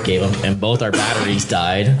what work gave him, and both our batteries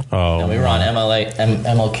died. Oh, and we were on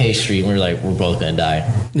MLK Street, and we were like, we're both gonna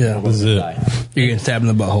die. Yeah, This is it. you're getting stabbed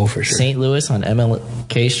in the butthole for sure. St. Louis on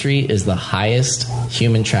MLK Street is the highest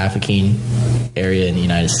human trafficking area in the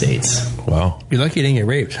United States. Wow. You're lucky you didn't get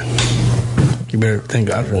raped. You better thank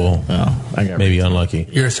God for that. Well, Oh, I got maybe unlucky.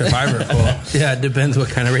 You're a survivor. Well, yeah, it depends what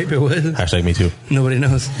kind of rape it was. Hashtag me too. Nobody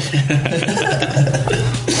knows.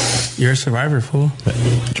 You're a survivor, fool.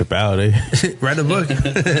 Trip out, eh? Write a book.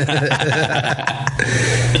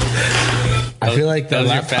 I feel like the that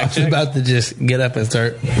was your laptop's fact check? about to just get up and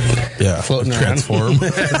start Yeah. floating Transform. around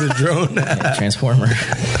as a drone. Transformer.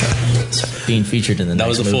 It's being featured in the That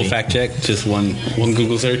next was a full movie. fact check. Just one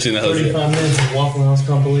Google search and that was it. 35 minutes of Waffle House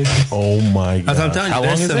compilation. Oh my god. That's what I'm telling you. How long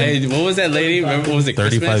There's is some- it? Hey, what was that lady? Remember, what was it?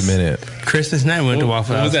 35 Christmas? minute. Christmas night we went to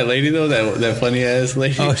Waffle What was House. that lady though? That funny ass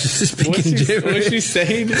lady. Oh, she's just speaking What's she gibberish.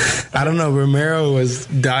 saying? I don't know. Romero was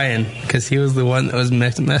dying because he was the one that was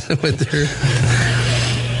messing with her.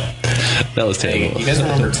 That was Hey, terrible. you guys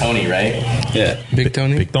remember Tony, right? Yeah. Big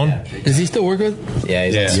Tony. Big Don? Does he still work with? Yeah,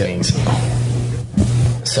 he's Yeah. on swings.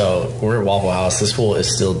 So we're at Waffle House. This fool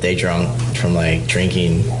is still day drunk from like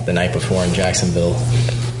drinking the night before in Jacksonville.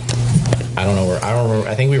 I don't know where. I don't remember.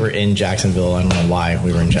 I think we were in Jacksonville. I don't know why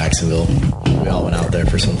we were in Jacksonville. We all went out there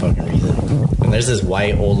for some fucking reason. And there's this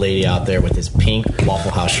white old lady out there with this pink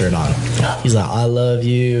Waffle House shirt on. He's like, "I love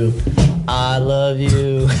you. I love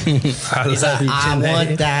you." He's like, "I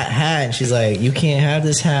want that hat." And she's like, "You can't have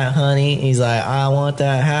this hat, honey." He's like, "I want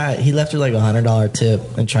that hat." He left her like $100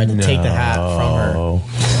 tip and tried to take the hat from her.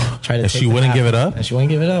 Tried to And take she the wouldn't hat. give it up? And she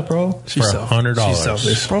wouldn't give it up, bro. For $100. She's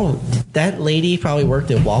selfish. Bro, that lady probably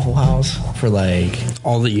worked at Waffle House for like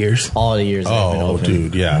All the years. all the years they've been Oh, open.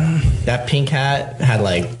 dude, yeah. That pink hat had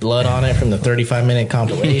like blood on it from the 35-minute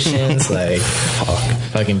compilations, like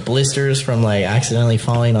fucking blisters from like accidentally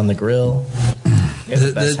falling on the grill. It's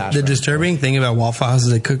the best hash The brown. disturbing thing about Waffle House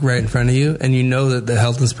is they cook right in front of you, and you know that the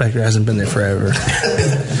health inspector hasn't been there forever.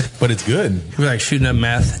 But it's good. You're like shooting up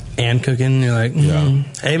meth and cooking. And you're like,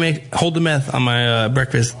 hey, hold the meth on my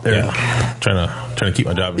breakfast. There, Yeah. Trying to keep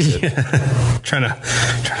my job and shit. trying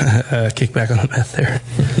to kick back on the meth there.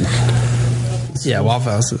 Yeah,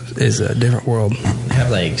 Waffle House is a different world. They have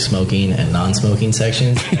like smoking and non-smoking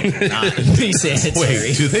sections. Not sanitary.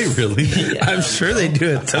 Wait, do they really? I'm sure they do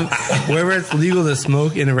it. Wherever it's legal to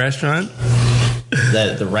smoke in a restaurant,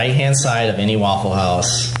 The right-hand side of any Waffle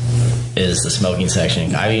House is the smoking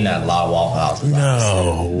section. I've eaten at a lot of Waffle Houses.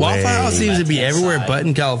 No Waffle way. House seems to be Left-hand everywhere side. but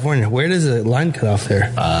in California. Where does the line cut off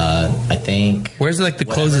there? I think Where's like the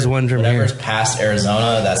closest one from here? whatever's past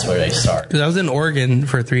Arizona, that's where they start. Because I was in Oregon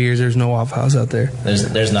for 3 years. There's no Waffle House out there.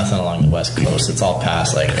 There's nothing along the West Coast. It's all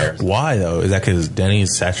past like Arizona. Why though? Is that because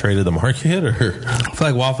Denny's saturated the market, or I feel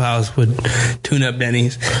like Waffle House would tune up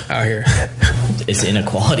Denny's out here. It's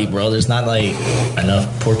inequality, bro. There's not like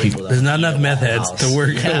enough poor people. There's not enough meth heads to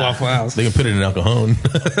work at Waffle House. they can put it in El Cajon?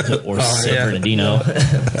 or San yeah. Bernardino.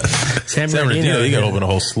 San San Bernardino, you got to open a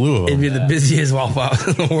whole slew of It'd them. be the busiest Waffle House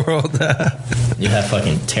in the world. You have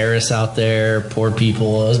fucking terrorists out there, poor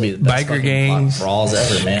people. Those would be the best Biker fucking gangs. brawls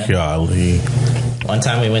ever, man. Golly. One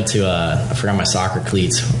time we went to I forgot my soccer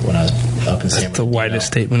cleats when I was up in San That's the Bernardino. whitest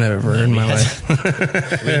statement I've ever heard in my life. We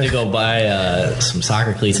had to go buy some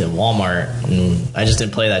soccer cleats at Walmart, and I just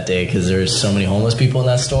didn't play that day because there was so many homeless people in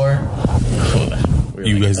that store. We were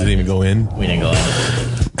You like, guys didn't even go in? We didn't go in.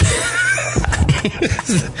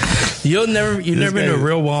 You've never been to a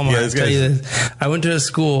real Walmart. Yeah, I'll this tell you guy's- this. I went to a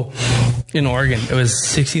school in Oregon. It was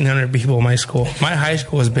 1,600 people in my school. My high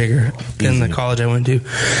school was bigger than the college I went to.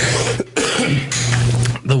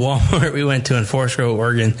 The Walmart we went to in Forest Grove,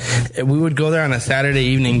 Oregon, we would go there on a Saturday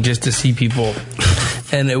evening just to see people.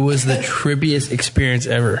 And it was the trippiest experience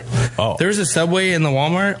ever. Oh. There was a Subway in the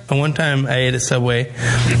Walmart. And one time I ate at Subway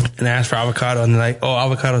and I asked for avocado. And they're like, oh,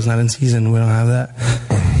 avocado's not in season. We don't have that.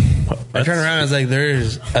 I turned around and I was like,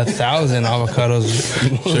 there's 1,000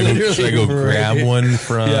 avocados. Should I go grab right. one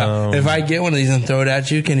from... Yeah. If I get one of these and throw it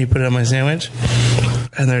at you, can you put it on my sandwich?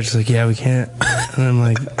 And they're just like, yeah, we can't. And I'm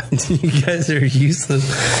like, you guys are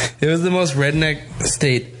useless. It was the most redneck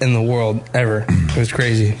state in the world ever. It was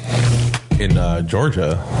crazy. In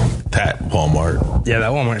Georgia, that Walmart. Yeah,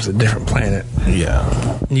 that Walmart's a different planet.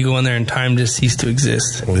 Yeah. You go in there and time just ceased to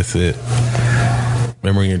exist. That's it.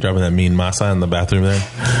 Remember when you were dropping that mean masa in the bathroom there?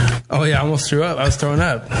 Oh yeah, I almost threw up. I was throwing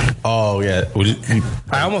up. Oh yeah.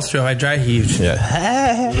 I almost threw up. I dry heaved.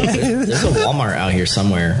 Yeah. There's a Walmart out here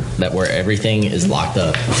somewhere where everything is locked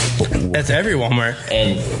up, That's every Walmart.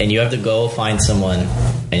 and you have to go find someone,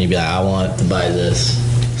 and you be like, I want to buy this,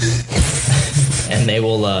 and they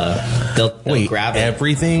will they'll grab it.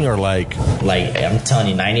 Everything or like I'm telling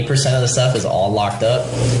you, 90% of the stuff is all locked up,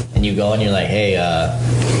 and you go and you're like, hey,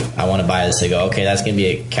 I want to buy this. They go, okay, that's gonna be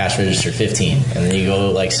a cash register 15, and then you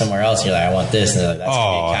go like somewhere else and you're like, I want this, and they're like,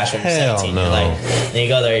 that's gonna be a cash register 17. No. You're like, then you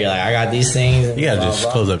go there, you're like, I got these things. you gotta just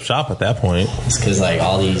close up shop at that point. It's because like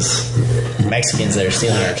all these Mexicans that are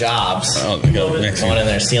stealing our jobs, Oh, my God, Mexican. going in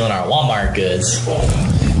there stealing our Walmart goods.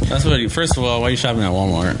 That's what. First of all, why are you shopping at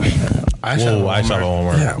Walmart? I shop at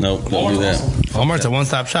Walmart. Yeah. Nope, don't do that. Walmart's a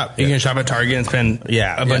one-stop shop. You can shop at Target and spend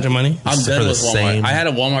a bunch of money. I'm For done the with Walmart. same- I had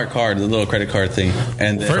a Walmart card, the little credit card thing,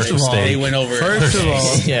 and then First of all, they went over. First of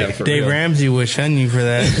all, Yeah, for Dave real. Ramsey would shun you for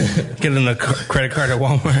that. Getting a credit card at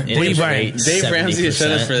Walmart. What are you Interest buying? rate. Dave Ramsey has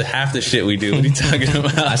shut us 70%. for half the shit we do. What are you talking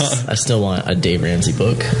about? I still want a Dave Ramsey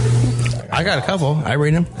book. I got a couple. I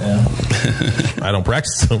read them. I don't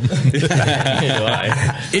practice them.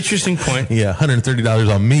 Interesting point. Yeah,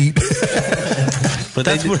 $130 on meat. But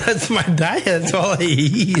That's my diet. That's all I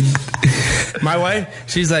eat. My wife,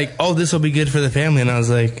 she's like, "Oh, this will be good for the family," and I was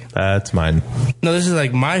like, That's mine. "No, this is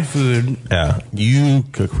like my food. Yeah, you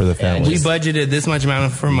cook for the family. We budgeted this much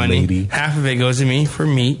amount for money. Lady. Half of it goes to me for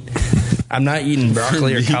meat. I'm not eating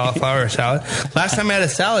broccoli or cauliflower or salad. Last time I had a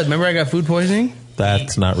salad, remember I got food poisoning?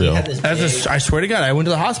 That's not real. I swear to God, I went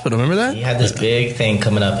to the hospital. Remember He that? had this big thing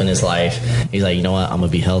coming up in his life. He's like, you know what? I'm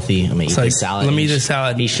gonna be healthy. I'm gonna eat like, this salad. let me And eat this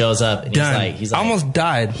salad. He shows up and Done. he's like, I almost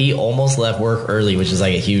died. He almost left work early, which is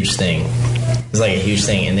like a huge thing. It's like a huge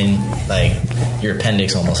thing, and then like your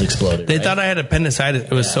appendix almost exploded. They right? thought I had appendicitis.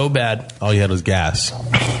 It was so bad. All you had was gas.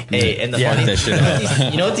 Hey, and the Yeah. funny, That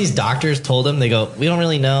shit you know what these doctors told him? They go, we don't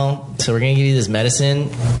really know, so we're gonna give you this medicine.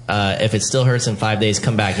 If it still hurts in 5 days,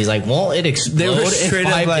 come back. He's like, won't it They explode were in straight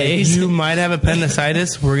 5 up like, days? you might have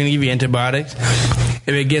appendicitis. We're going to give you antibiotics.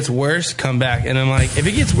 If it gets worse, come back. And I'm like, if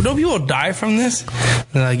it gets, don't people die from this?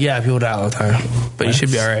 They're like, yeah, people die all the time. But you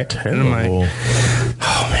should be all right. And I'm Terrible. like,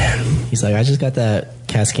 oh, man. He's like, I just got that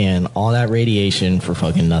CAT scan, all that radiation for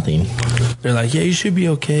fucking nothing. They're like, yeah, you should be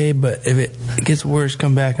okay. But if it gets worse,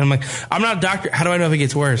 come back. And I'm like, I'm not a doctor. How do I know if it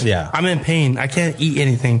gets worse? Yeah. I'm in pain. I can't eat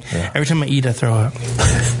anything. Every time I eat, I throw up.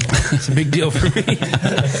 It's a big deal for me.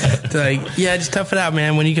 They're like, yeah, just tough it out,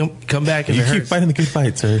 man. When you come back, if You it keep hurts. fighting the good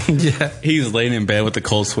fight, sir. Yeah. He's laying in bed with the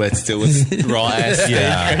cold sweat still with raw ass steak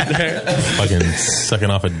Yeah. right there. Fucking sucking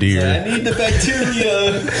off a deer. need the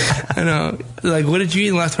bacteria. I know. Like, what did you eat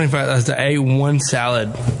in the last 25 hours? I ate one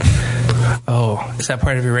salad. Oh, is that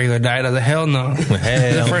part of your regular diet? I was like, hell no.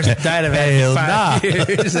 Hell The first diet I've had in hell 5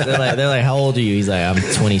 years. They're like, how old are you? He's like, I'm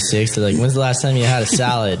 26. They're like, when's the last time you had a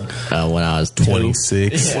salad? When I was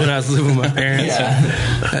 26. When I was living with my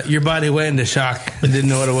parents. Your body went into shock and didn't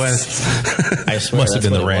know what it was. I swear Must have that's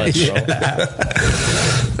been the what it ranch.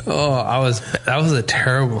 was, bro. Oh, that was a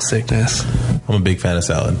terrible sickness. I'm a big fan of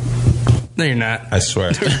salad. No, you're not. I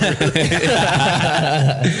swear. I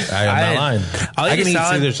am not lying. I'll I eat can eat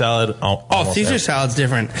salad. Caesar salad. Oh, Caesar salad's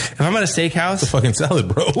different. If I'm at a steakhouse fucking salad,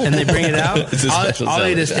 bro. and they bring it out, It's a special I'll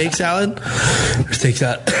eat a salad. steak salad. Steak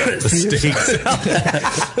salad. steak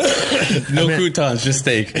No croutons, just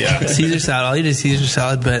steak. Yeah. Caesar salad. I'll eat a Caesar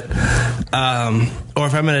salad, but or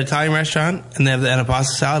if I'm at an Italian restaurant and they have the antipasto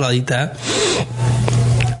salad, I'll eat that.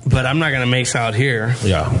 But I'm not gonna make salad here.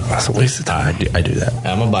 Yeah, That's a waste of time. I do that.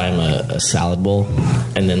 I'm gonna buy him a salad bowl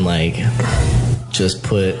and then like just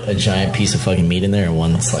put a giant piece of fucking meat in there and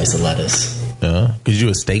one slice of lettuce. Yeah, could you do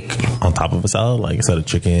a steak on top of a salad, like instead of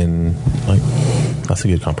chicken? Like that's a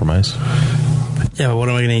good compromise. Yeah, but what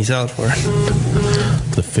am I gonna eat salad for?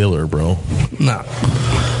 The filler, bro. No.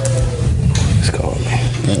 He's calling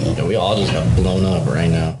me. Yeah, we all just got blown up right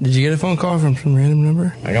now. Did you get a phone call from some random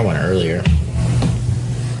number? I got one earlier.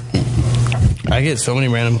 I get so many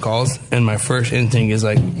random calls, and my first instinct is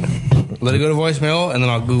like, let it go to voicemail, and then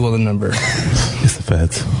I'll Google the number. It's the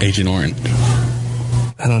feds. Agent Orange.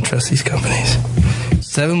 I don't trust these companies.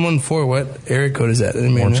 714, what area code is that?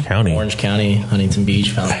 Anybody Orange know? County. Orange County, Huntington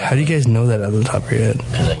Beach, found How do you guys know that out of the top of your head?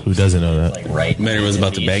 Who doesn't know that? like right. Mary was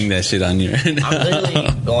about to beach. bang that shit on you. I'm literally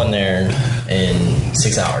going there in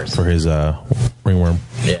 6 hours. For his ringworm.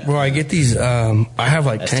 Yeah. Bro, I get these, I have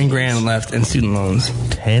like 10 grand left in student loans.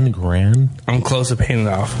 10 grand? I'm close to paying it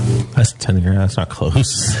off. That's 10 grand. That's not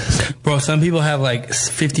close. Bro, some people have like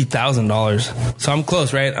 $50,000. So I'm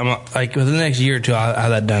close, right? I'm like, within the next year or two, I'll have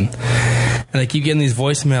that done. And I keep getting these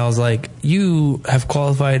voicemails like, you have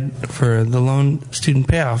qualified for the loan student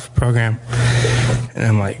payoff program. And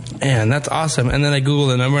I'm like, man, that's awesome. And then I Google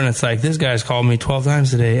the number and it's like, this guy's called me 12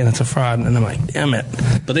 times today and it's a fraud. And I'm like, damn it.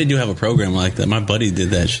 But they do have a program like that. My buddy did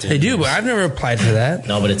that shit. They do, but I've never applied for that.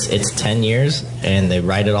 No, but it's 10 years and they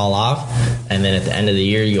write it all off. And then at the end of the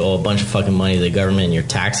year, you owe a bunch of fucking money to the government in your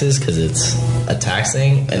taxes because it's a tax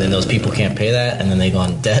thing. And then those people can't pay that. And then they go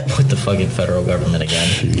in debt with the fucking federal government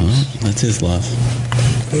again. No, that's his loss.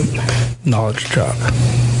 Knowledge drop.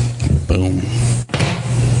 Boom.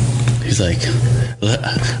 He's like,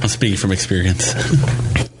 I'm speaking from experience. I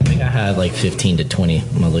think I had like 15 to 20. I'm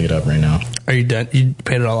going to look it up right now. Are you done? You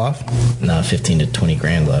paid it all off? No, 15 to 20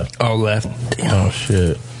 grand left. Oh, left. Oh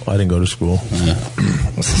shit! Well, I didn't go to school.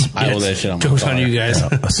 I owe that shit on my Jokes car. on you guys.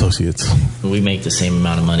 Associates. We make the same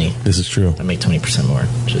amount of money. This is true. I make 20% more.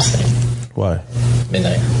 Just saying. Why?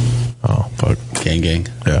 Midnight. Oh fuck. Gang.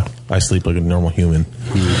 Yeah, I sleep like a normal human.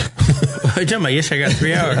 I jumped my yes, I got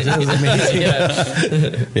 3 hours. That was amazing.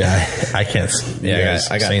 Yeah, I can't.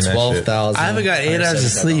 I got 12,000. I haven't got 8 hours of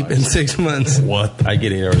sleep in 6 months. What? I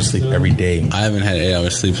get 8 hours of sleep every day. I haven't had 8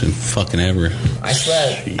 hours sleep in fucking ever. I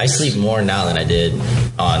sleep more now than I did in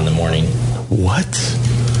the morning. What?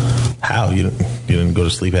 How? You didn't go to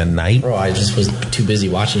sleep at night? Bro, I just was too busy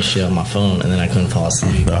watching shit on my phone, and then I couldn't fall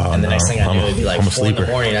asleep. Oh, and the next no. thing I knew, it'd be like I'm a 4 in the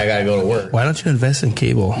sleeper. morning, I gotta go to work. Why don't you invest in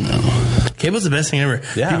cable? Cable's the best thing ever.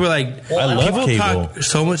 Yeah. People are like, I love people cable. talk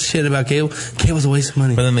so much shit about cable. Cable's a waste of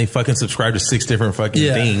money. But then they fucking subscribe to 6 different fucking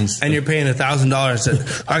things. And you're paying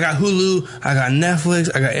 $1,000. I got Hulu, I got Netflix,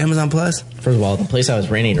 I got Amazon Plus. First of all, the place I was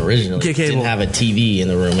renting originally Get cable. didn't have a TV in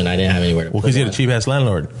the room, and I didn't have anywhere to Well, put because you it. had a cheap ass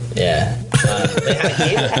landlord. Yeah. They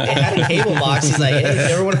had a cable box. He's like, hey,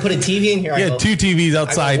 you ever want to put a TV in here? You I had go, 2 TVs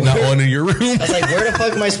outside, I go, not where? one in your room. I was like, where the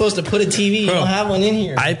fuck am I supposed to put a TV? You don't have one in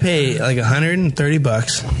here. I pay like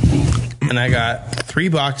 $130. And I got 3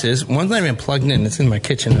 boxes. One's not even plugged in. It's in my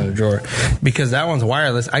kitchen in a drawer. Because that one's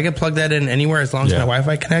wireless. I can plug that in anywhere as long as my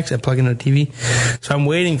Wi-Fi connects. I plug in a TV. So I'm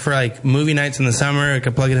waiting for like movie nights in the summer. I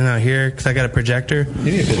can plug it in out here because I got a projector. You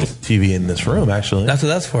need a good TV in this room, actually. That's what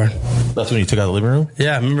that's for. That's when you took out the living room?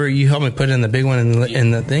 Yeah, remember you helped me put in the big one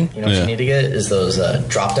in the thing? You know what you need to get is those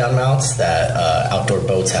drop-down mounts that outdoor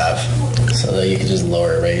boats have, so that you can just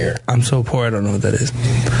lower it right here. I'm so poor, I don't know what that is.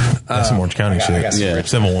 That's some Orange County I shit. got some Yeah. rich-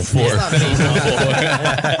 714.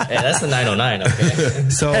 Hey, that's the 909, okay?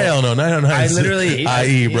 So Hell no, 909. I literally-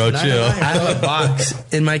 IE, bro, chill. I have a box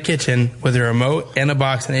in my kitchen with a remote and a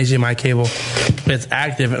box and HDMI cable. It's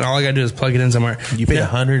active, and all I gotta do is plug it in somewhere. You paid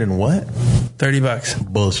 100 and what? $30.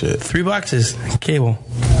 Bullshit. 3 boxes, cable.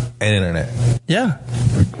 And internet. Yeah,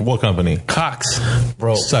 What company? Cox.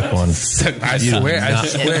 Bro, Suck one. I swear, I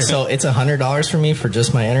swear. so it's $100 for me for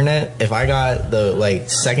just my internet. If I got the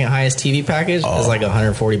second highest TV package, it's like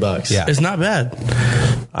 $140. Yeah. It's not bad.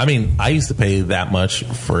 I mean, I used to pay that much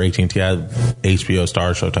for AT&T. I had HBO,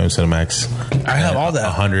 Star, Showtime, Cinemax. I have all that.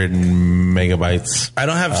 100 megabytes. I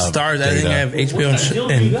don't have stars. I think data. I have HBO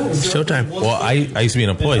and Showtime. Well, I used to be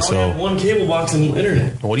an employee, I have so one cable box and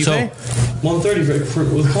internet. what do you So- pay?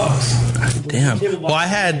 130 with Cox. Damn. Well, I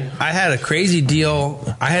had a crazy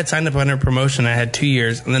deal. I had signed up under promotion. I had 2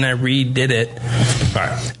 years, and then I redid it. All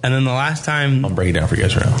right, And then the last time, I'll break it down for you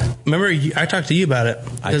guys right now. remember, I talked to you about it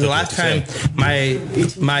I because the took last it time my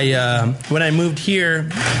when I moved here,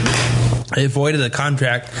 I avoided the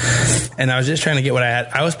contract, and I was just trying to get what I had.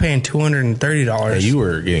 I was paying $230. Yeah, you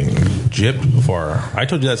were getting gypped before. I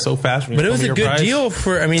told you that so fast. When you But it told was me a your good price. deal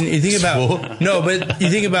for. I mean, you think about Cool. no, but you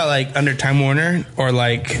think about like under Time Warner or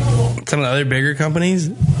like some of the other bigger companies.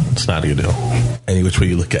 It's not a good deal. Any which way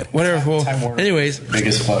you look at it. Whatever. Well, anyways,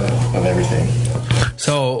 Biggest fuck of everything.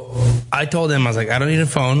 so I told him, I was like, I don't need a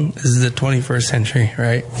phone. This is the 21st century,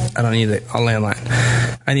 right? I don't need a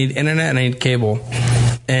landline. I need internet and I need cable.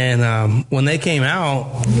 And when they came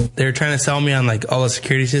out, they were trying to sell me on like all the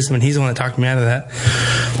security system, and he's the one that talked me out of that.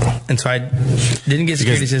 And so I didn't get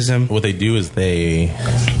security Because system. What they do is they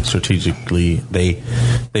strategically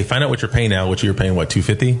they find out what you're paying now, which you're paying what,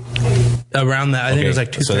 $250? Around that, I think it was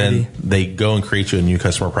like $230. So then they go and create you a new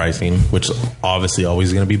customer pricing, which is obviously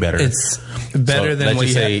always going to be better. It's better So than let's what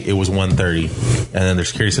just you say had. it was $130, and then their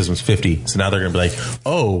security system's $50. So now they're going to be like,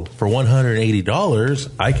 oh, for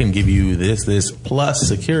 $180, I can give you this plus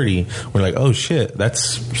security. We're like, oh shit,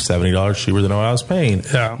 that's $70 cheaper than what I was paying.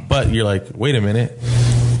 Yeah. But you're like, wait a minute,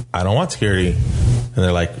 I don't want security. And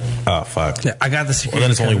they're like, oh fuck. Yeah, I got the Well, security.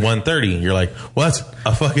 then it's only covered. $130. You're like, well, that's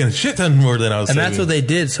a fucking shit ton more than I was And saving. that's what they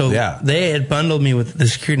did. So Yeah. they had bundled me with the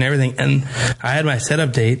security and everything. And I had my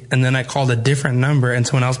setup date, and then I called a different number, and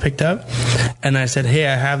someone else picked up. And I said, hey,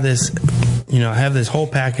 I have this, I have this whole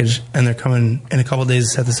package and they're coming in a couple of days to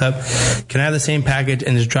set this up. Can I have the same package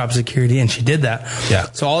and just drop security? And she did that. Yeah.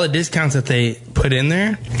 So all the discounts that they put in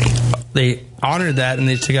there, they honored that and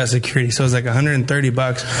they took out security. So it was like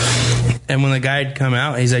 $130. And when the guy had come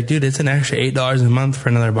out, he's like, dude, it's an extra $8 a month for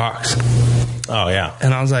another box. Oh, yeah.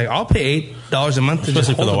 And I was like, I'll pay $8 a month to just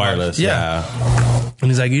Especially for hold the box. wireless. Yeah. And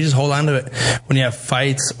he's like, you just hold on to it when you have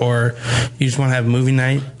fights or you just want to have movie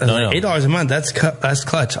night. I was like, $8 a month. That's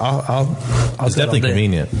clutch. I'll It's definitely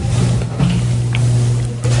convenient.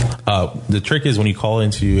 The trick is when you call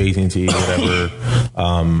into AT&T, whatever,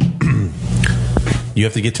 you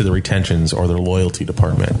have to get to the retentions or their loyalty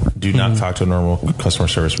department. Do not talk to a normal customer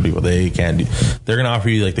service people. They can't do. They're going to offer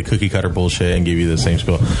you like the cookie cutter bullshit and give you the same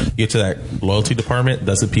spiel. You get to that loyalty department.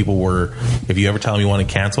 That's the people where if you ever tell them you want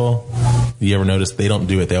to cancel, you ever notice they don't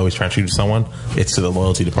do it. They always transfer you to someone. It's to the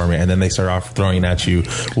loyalty department, and then they start off throwing at you.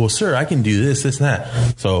 Well, sir, I can do this, and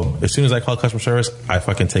that. So as soon as I call customer service, I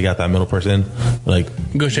fucking take out that middle person. Like,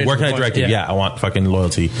 go straight. Where can I direct you? Yeah, I want fucking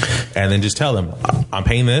loyalty, and then just tell them I'm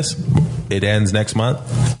paying this. It ends next month.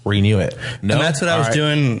 Renew it. No, and that's what I was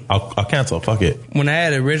doing. I'll cancel. Fuck it. When I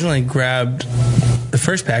had originally grabbed the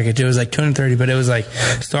first package, it was like $230, but it was like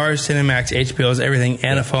Stars, Cinemax, HBO's, everything,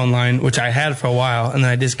 and a phone line, which I had for a while, and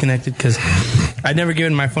then I disconnected because I'd never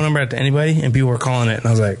given my phone number out to anybody, and people were calling it, and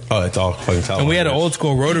I was like, oh, it's all fucking telephone. And we had an old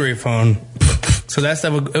school rotary phone, so that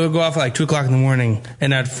stuff would go off at like 2 o'clock in the morning,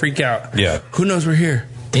 and I'd freak out. Yeah. Who knows we're here?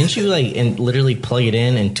 Didn't you literally plug it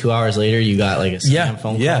in, and 2 hours later you got like a scam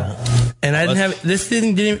phone call? Yeah. And I didn't have this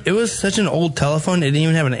thing. It was such an old telephone. It didn't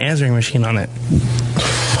even have an answering machine on it.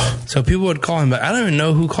 So people would call him, but I don't even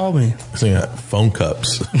know who called me. So yeah, phone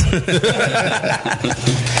cups.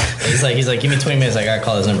 He's like, give me 20 minutes. I gotta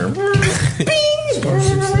call this number.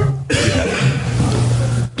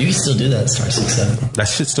 You can still do that, *67. That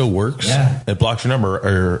shit still works. Yeah. It blocks your number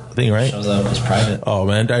or thing, right? Shows up as private. Oh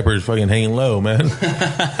man, diaper's fucking hanging low, man.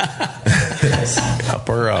 Up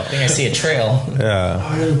or up. I think I see a trail. Yeah.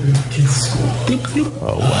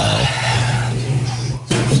 Oh wow.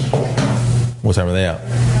 What time are they out?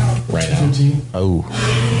 Right now. Oh.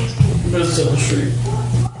 Goes to the street.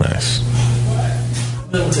 Nice.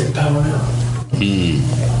 Then we'll take power now.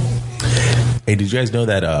 Hey, did you guys know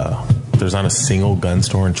that there's not a single gun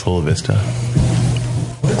store in Chula Vista?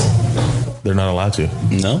 They're not allowed to.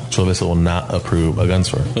 No? Chula Vista will not approve a gun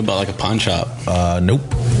store. What about like a pawn shop? Nope.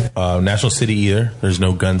 National City either. There's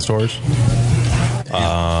no gun stores.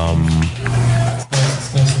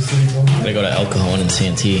 They go to El Cajon and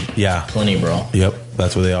Santee. Yeah. Plenty, bro. Yep.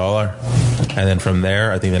 That's where they all are. And then from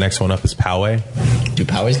there, I think the next one up is Poway. Dude,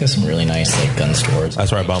 Poway's got some really nice like gun stores.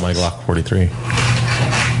 That's where I bought my Glock 43. You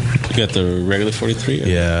got the regular 43?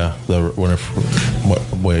 Yeah. The one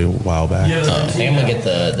way a while back. You have the I 19 think I'm gonna now? get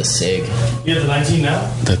the SIG. You have the 19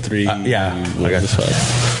 now? The 3. Yeah. I got this one.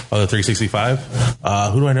 Oh, the 365?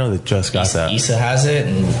 Who do I know that just got that? Issa has it,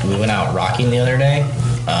 and we went out rocking the other day.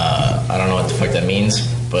 I don't know what the fuck that means,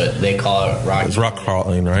 but they call it rock. It's rock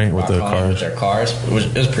crawling, right? With the crawling with cars. their cars.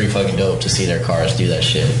 It was pretty fucking dope to see their cars do that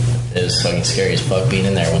shit. It was fucking scary as fuck being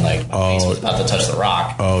in there when like my face was about to touch the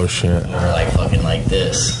rock. Oh, shit. We were like fucking like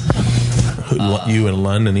this. You in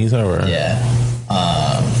London, Isa? Or? Yeah.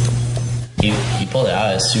 He pulled it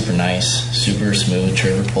out. It's super nice, super smooth,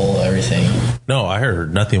 trigger pull, everything. No, I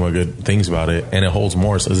heard nothing but good things about it, and it holds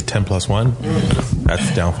more. So is it 10+1? That's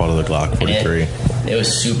the downfall of the Glock 43. It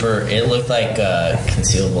was super. It looked like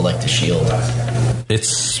concealable, like the Shield.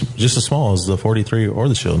 It's just as small as the 43 or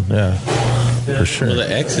the Shield. Yeah, for sure. Well,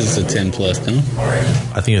 the X is the 10 plus, no?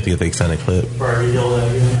 I think you have to get the extended clip.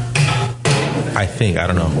 I think. I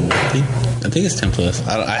don't know. I think it's 10 plus.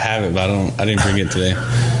 I have it, but I didn't bring it today.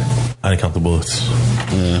 I didn't count the bullets.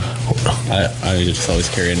 I just always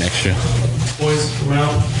carry an extra. Boys, coming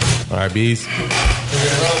out. All right, bees.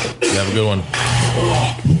 You have a good one.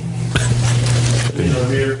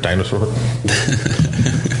 Dinosaur.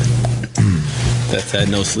 That's had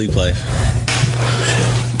no sleep life.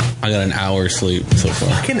 I got an hour sleep so far.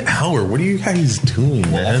 Fucking hour. What are you guys doing,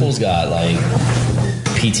 man? Waffle's got like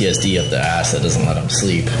PTSD up the ass that doesn't let him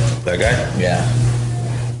sleep. That guy? Yeah.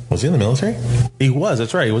 Was he in the military? He was.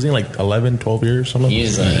 That's right. Was he like 11, 12 years or something?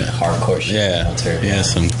 He's like hardcore shit. Yeah. Military. Yeah,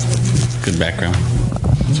 some good background.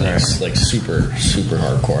 It's like super, super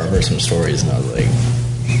hardcore. I've heard some stories and I was like,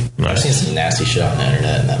 I've seen some nasty shit on the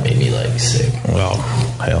internet and that made me like sick. Well,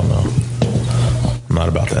 hell no. I'm not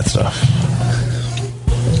about that stuff.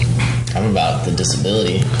 I'm about the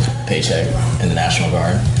disability paycheck in the National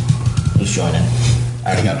Guard. Who's joining? I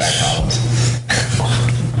already got back problems.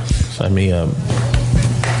 Sign me up.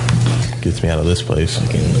 Gets me out of this place.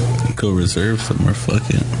 Go reserve somewhere. Fuck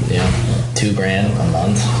it. Yeah, $2,000 a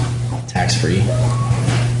month, tax tax free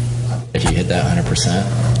if you hit that 100%.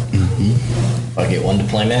 If I get one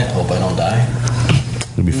deployment, hope I don't die.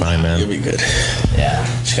 You'll be fine, man. You'll be good. Yeah,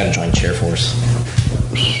 just gotta join Chair Force.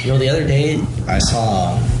 You know, the other day I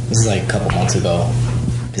saw, this is like a couple months ago,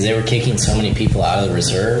 because they were kicking so many people out of the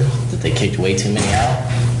reserve that they kicked way too many out.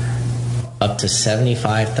 Up to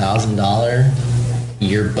 $75,000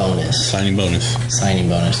 year bonus. Signing bonus. Signing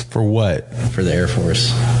bonus For what? for the Air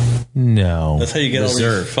Force. No. That's how you get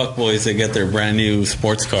Reserve. all these fuckboys that get their brand new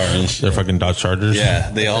sports car and shit. They're fucking Dodge Chargers? Yeah,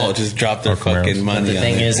 they all just drop their Or Camaros. fucking But money. the on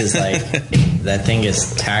thing there. is like, that thing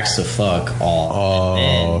is taxed to fuck all. Oh,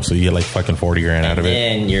 And so you get like fucking 40 grand out of it?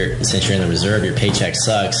 then since you're in the reserve, your paycheck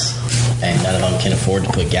sucks, and none of them can afford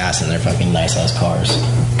to put gas in their fucking nice ass cars.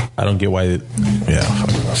 I don't get why.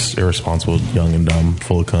 Fuck, irresponsible, young and dumb,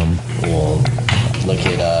 full of cum. Well, look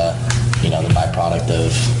at the byproduct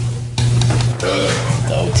of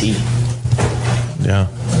the OT. Yeah.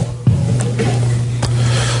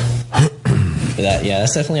 But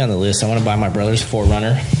that's definitely on the list. I want to buy my brother's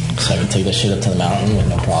 4Runner so I can take that shit up to the mountain with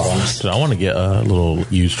no problems. So I want to get a little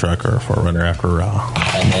used truck or a 4Runner after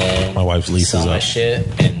And then my wife's lease sell is my up. shit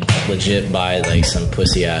and legit buy like some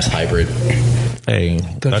pussy ass hybrid. Hey,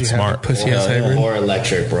 Don't that's you smart. have a pussy ass hybrid? Or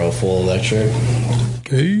electric, bro. Full electric.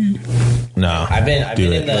 Okay. Nah. I've been do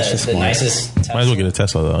in it. the nicest Tesla. Might as well get a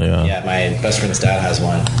Tesla though, yeah. Yeah, my best friend's dad has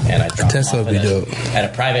one, and I dropped Tesla him off would be at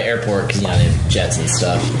at a private airport because they have jets and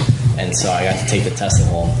stuff. And so I got to take the Tesla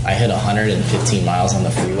home. I hit 115 miles on the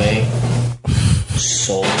freeway.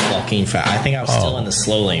 So fucking fast. I think I was still in the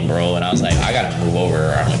slow lane, bro. And I was like, I gotta move over,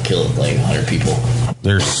 or I'm gonna kill like 100 people.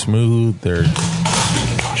 They're smooth. They're.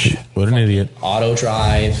 What an idiot. Auto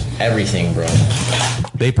drive, everything, bro.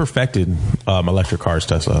 They perfected electric cars,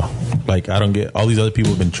 Tesla. Like, I don't get. All these other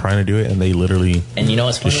people have been trying to do it, and they literally And you know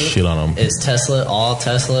what's funny? just shit on them. Is Tesla, all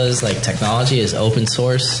Tesla's like technology is open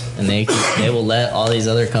source, and they will let all these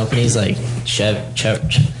other companies like Chevy.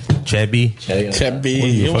 Chevy.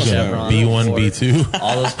 You fucking Chevron, B1, Ford. B2.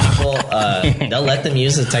 All those people, they'll let them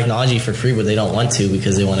use the technology for free, but they don't want to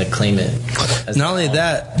because they want to claim it. as Not only their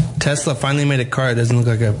own. that, Tesla finally made a car that doesn't look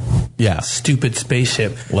like a Yeah. stupid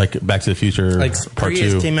spaceship. Like Back to the Future Like Part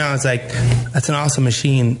Prius 2. came out, it's like, that's an awesome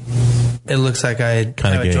machine. It looks like I Kinda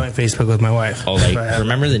have a gay. joint Facebook with my wife. Oh, That's like what I have.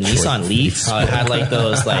 remember the Nissan Leaf? How it had like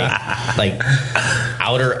those like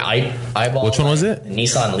outer eyeball. Which one was it? The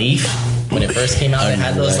Nissan Leaf. When it first came out, it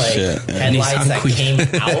had remember those that like shit, yeah. headlights Nissan that Queen. came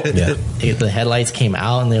out. Yeah. The headlights came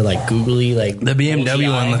out and they're like googly, like The BMW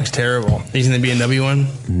one OGI. looks terrible. Using the BMW one,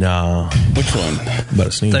 Nah. Which one? But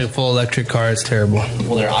a sneeze. it's like a full electric car. It's terrible.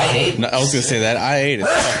 Well, they're i8. No, I was gonna say that i8 is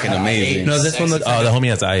fucking amazing. No, this one looks. Oh, the homie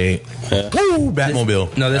has I-8. Woo!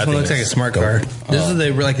 Batmobile. No, this That one thing looks like a is smart dope. car. This is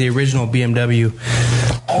the original BMW.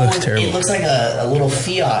 Oh, Looks terrible. it looks like a little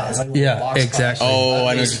Fiat. It's like a little Yeah, box car. exactly. Oh,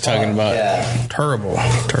 I know what you're talking about. Yeah. Terrible.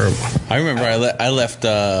 Terrible. I remember I left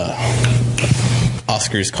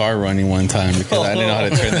Oscar's car running one time because I didn't know how to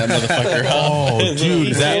turn that motherfucker off. Oh, dude,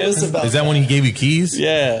 is that when he gave you keys?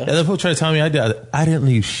 Yeah. Other people try to tell me I didn't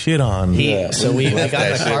leave shit on. So we got in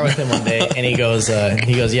the car with him one day, and he goes,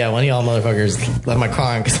 yeah, one of y'all motherfuckers left my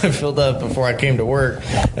car on because I filled up before I came to work,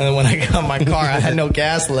 and then when I got my car, I had no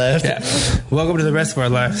gas left. Yeah. Welcome to the rest of our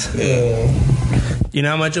lives. You know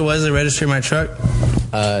how much it was to register my truck?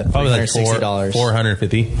 Probably like $360.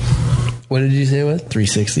 $450. What did you say it was?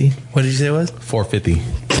 $360. What did you say it was?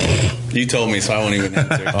 $450. You told me, so I won't even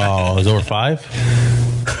answer. Oh, it was over $5?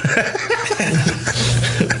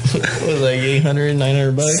 It was like $800,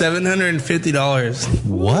 $900. $750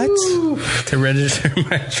 What? to register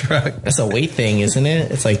my truck. That's a weight thing, isn't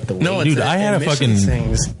it? It's like the weight. No, Dude, it's I had a emissions fucking-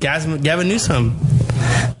 things. Gavin Newsom.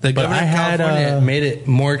 The governor I of had, California made it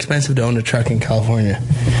more expensive to own a truck in California,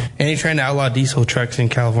 and he's trying to outlaw diesel trucks in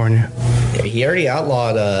California. He already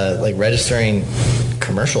outlawed like registering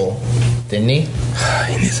commercial, didn't he?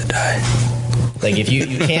 He needs to die. Like if you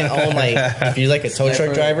can't own like if you're like a tow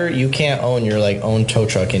truck driver, you can't own your like own tow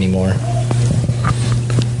truck anymore.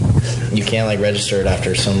 You can't like register it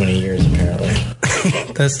after so many years apparently.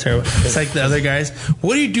 That's terrible. It's like the other guys.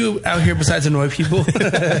 What do you do out here besides annoy people?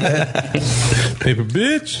 Paper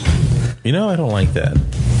bitch. You know, I don't like that.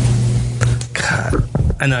 God,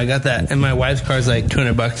 I know. I got that, and my wife's car's like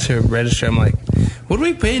 $200 to register. I'm like, what are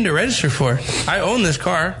we paying to register for? I own this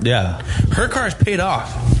car. Yeah. Her car's paid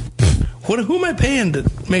off. Who am I paying to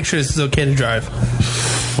make sure this is okay to drive?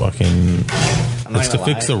 Fucking. It's to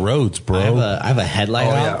fix the roads, bro. I have a headlight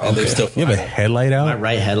out. And they're still You have a headlight out? My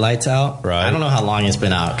right headlight's out. Right. I don't know how long it's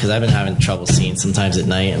been out because I've been having trouble seeing sometimes at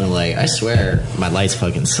night, and I'm like, I swear my lights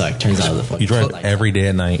fucking suck. Turns out the fucking You drive headlight every day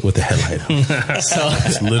at night with the headlight on. So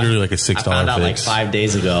It's literally like a $6 I found out like fix. 5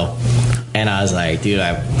 days ago, and I was like, dude,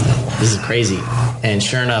 this is crazy. And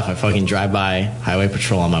sure enough, I fucking drive by Highway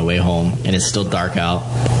Patrol on my way home, and it's still dark out.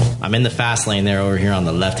 I'm in the fast lane. They're over here on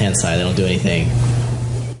the left-hand side. They don't do anything.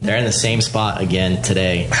 They're in the same spot again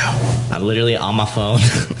today. I'm literally on my phone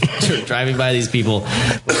driving by these people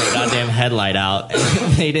with a goddamn headlight out.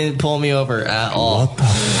 And they didn't pull me over at all.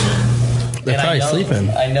 They're probably sleeping.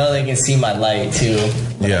 I know they can see my light too.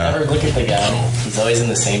 But Yeah. I never look at the guy. He's always in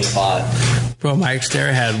the same spot. Bro, my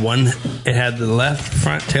Xterra had it had the left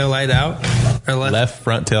front tail light out. Or Left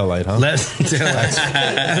front tail light, huh? left tail light.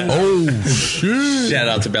 Oh, shit. Shout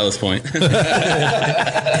out to Bellas Point.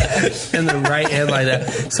 And the right headlight out.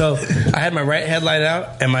 So I had my right headlight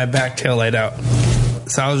out and my back tail light out.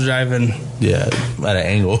 So I was driving Yeah, at an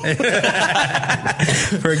angle. for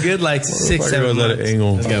a good like 6-7 was at an months.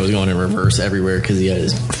 angle. This guy was going in reverse everywhere because he had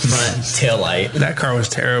his front tail light. That car was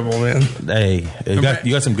terrible, man. Hey, you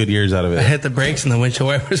got some good years out of I it. hit the brakes and the windshield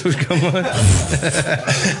wipers would come on.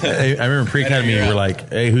 Hey, I remember pre-academy, you were like,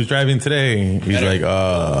 hey, who's driving today? He's like,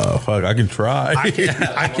 fuck, I can try.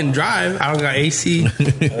 I can drive. I don't got AC.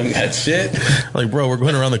 That shit. Like, bro, we're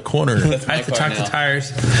going around the corner. I have to talk to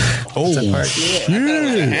tires. Oh, Part. shit.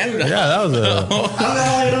 Yeah, that was a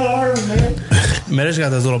Meta's got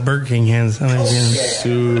those little Burger King hands.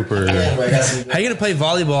 super. How you gonna play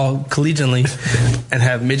volleyball collegiately and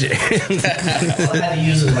have midget hands? I had to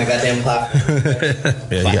use it with my goddamn platform.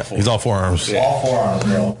 Yeah, he's all forearms. All forearms,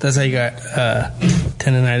 bro. That's how you got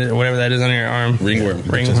tendonitis or whatever that is on your arm. Ringworm.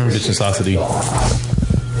 Ringworm. Viciosity.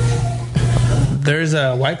 There's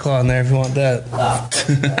a White Claw in there if you want that.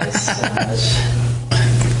 That is so much.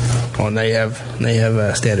 Oh, now you have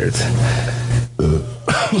standards.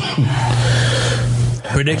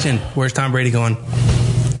 Prediction: where's Tom Brady going?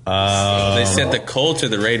 They sent the Colts or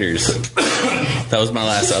the Raiders. That was my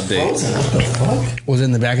last update. Was it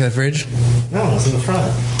in the back of the fridge? No, it's in the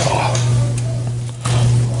front.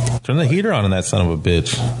 Turn the heater on in that son of a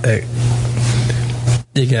bitch. Hey,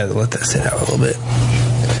 you gotta let that sit out a little bit.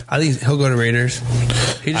 I think he'll go to Raiders.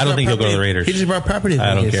 I don't think he'll go to the Raiders. He just brought property.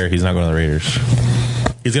 I don't care. He's not going to the Raiders.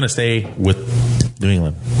 He's going to stay with New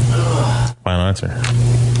England. Final answer.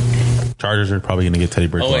 Chargers are probably going to get Teddy Oh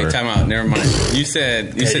Bridgewater. wait, time out. Never mind. You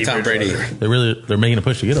said Tom Brady. They're making a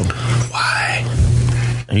push to get him. Why?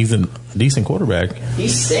 He's a decent quarterback.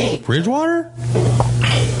 He's safe. Bridgewater?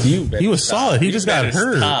 He was solid. He just got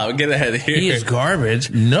hurt. Stop. Get ahead of here. He is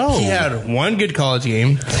garbage. No. He had one good college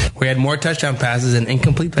game where he had more touchdown passes and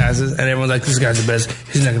incomplete passes, and everyone's like, this guy's the best.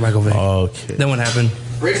 He's not Michael Vick. Okay. Then what happened?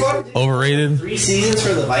 Bridgewater did Overrated? 3 seasons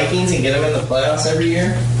for the Vikings and get them in the playoffs every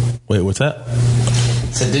year. Wait, what's that?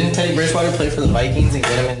 So didn't Teddy Bridgewater play for the Vikings and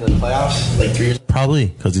get them into the playoffs like 3 years? Probably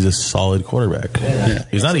because he's a solid quarterback. Yeah.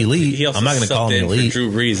 He's not elite. He also I'm not going to call subbed him in elite. for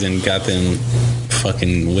Drew Brees and got them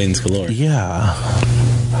fucking wins galore. Yeah,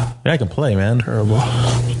 I can play, man. Terrible.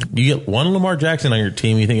 You get one Lamar Jackson on your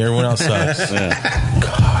team, you think everyone else sucks.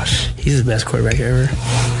 Gosh. He's the best quarterback ever.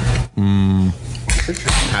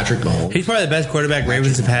 Patrick Mahomes. He's probably the best quarterback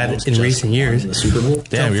Ravens have had in recent years. The Super Bowl.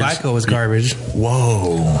 Damn, Joe you're Flacco was garbage.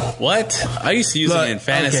 Whoa. What? I used to use Look, him in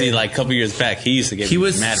fantasy okay. like a couple years back. He used to get He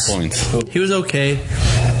was mad points. He was okay.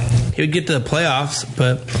 He would get to the playoffs,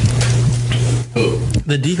 but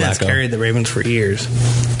the defense Flacco. carried the Ravens for years.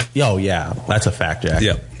 Oh, yeah. That's a fact, Jack.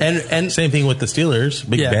 Yep. And Same thing with the Steelers.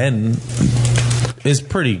 Big Yeah. Ben is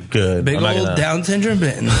pretty good. big I'm not old gonna- Down syndrome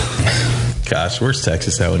Benton. Gosh, where's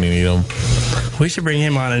Texas at when you need them? We should bring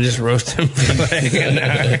him on and just roast him for like an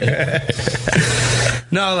hour.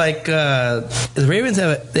 No, like the Ravens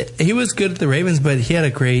he was good at the Ravens, but he had a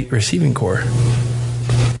great receiving core.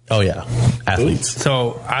 Oh, yeah. Athletes.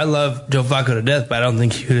 So I love Joe Flacco to death, but I don't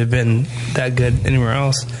think he would have been that good anywhere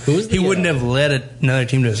else. Who's the, he wouldn't have led another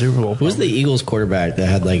team to a Super Bowl. Who's the Eagles quarterback that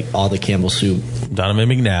had like all the Campbell soup? Donovan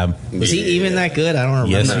McNabb. Was he even that good? I don't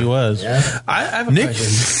remember. Yes, he was. Yeah. I have a Nick-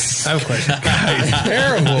 question. I have a question.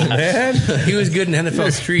 Terrible, man. He was good in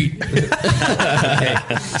NFL Street.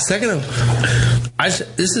 Okay. Second of,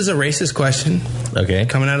 this is a racist question Okay.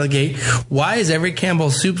 coming out of the gate. Why is every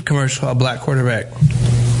Campbell Soup commercial a black quarterback?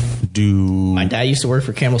 My dad used to work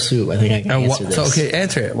for Campbell Soup. I think I can answer this. So, okay,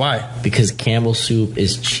 answer it. Why? Because Campbell Soup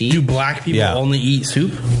is cheap. Do black people Yeah. only eat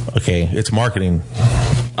soup? Okay, it's marketing.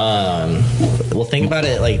 Well, think about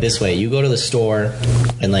it like this way: you go to the store,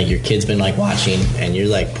 and like your kid's been like watching, and you're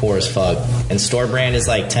like poor as fuck, and store brand is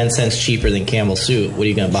like 10 cents cheaper than Campbell Soup. What are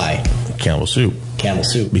you gonna buy? Campbell Soup. Campbell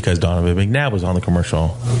Soup. Because Donovan McNabb was on the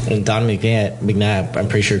commercial. And Donovan McNabb, I'm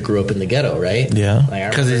pretty sure, grew up in the ghetto, right? Yeah.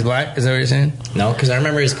 Because he's black? Is that what you're saying? No, because I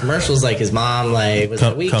remember his commercials, like his mom, like, was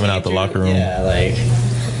like, Coming out the locker room. Yeah, like,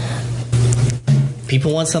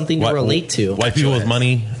 people want something to relate to. White people with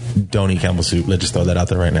money don't eat Campbell Soup. Let's just throw that out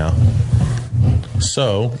there right now.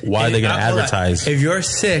 So why are they going to advertise? If you're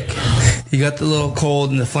sick, you got the little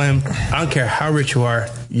cold and the phlegm, I don't care how rich you are,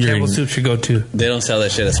 Campbell Soup should go to. They don't sell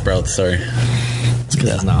that shit at Sprouts, sorry. It's because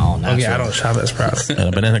that's not all natural. Okay, I don't shop at Sprouts. And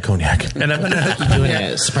a banana cognac. And a banana Doing it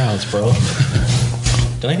at Sprouts, bro.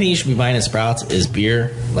 The only thing you should be buying at Sprouts is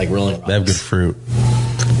beer, like Rolling Rocks. They have good fruit.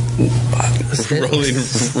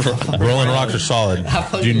 Rolling Rocks are solid.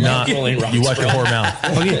 Do not. Rolling Rocks, You watch your bro. whore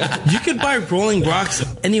mouth. Okay, you could buy Rolling Rocks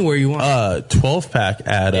anywhere you want. 12-pack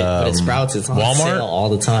at But at Sprouts, it's on Walmart sale all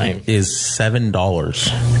the time. is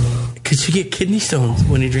 $7. Because you get kidney stones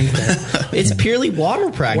when you drink that. It's purely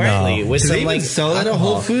water, practically. With Do some they even like sell it at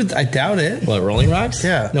Whole Foods? I doubt it. What, Rolling Rocks?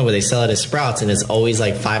 Yeah. No, but they sell it at Sprouts, and it's always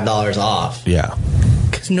like $5 off. Yeah.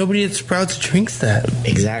 Because nobody at Sprouts drinks that.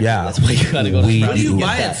 Exactly. Yeah. That's why you gotta go to We- Sprouts. What do you to get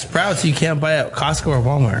buy that. at Sprouts you can't buy at Costco or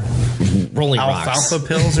Walmart? Rolling Rocks. Alfalfa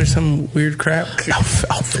pills or some weird crap?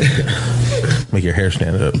 Make your hair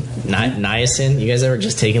stand up. Niacin. You guys ever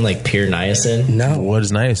just taken like pure niacin? No. What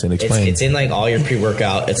is niacin? Explain. It's in like all your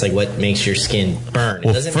pre-workout. It's like what makes your skin burn. It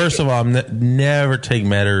Well, doesn't first make of all, never take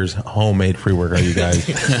Medder's homemade pre-workout, you guys.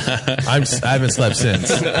 I haven't slept since.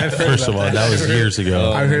 First of all, that was years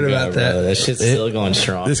ago. I've heard about that. Bro, that shit's still going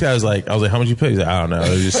strong. This guy was like, I was like, how much you pay? He's like, I don't know.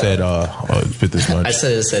 He just said, put this much. I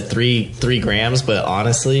said it's at 3 grams, but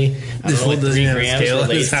honestly, I don't This know what fool doesn't 3 have a grams scale in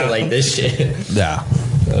relates his to house. like this shit. Yeah.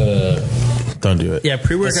 Don't do it. Yeah,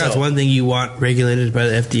 pre-workout's So- one thing you want regulated by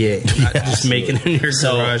the FDA. Not just making it in your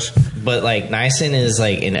garage. But like niacin is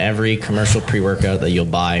like in every commercial pre-workout that you'll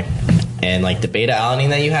buy. And like the beta alanine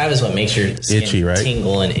that you have is what makes your skin Itchy, right?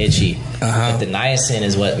 tingle and itchy. But the niacin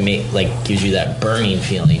is what gives you that burning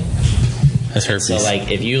feeling. That's herpes. So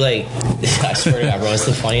like if you like, I swear to God, bro, it's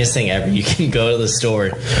the funniest thing ever. You can go to the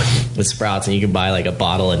store with Sprouts and you can buy like a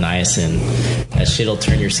bottle of niacin. That shit'll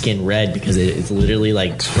turn your skin red because it's literally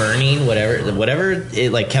like burning whatever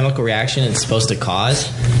it like chemical reaction it's supposed to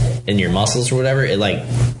cause in your muscles or whatever. It like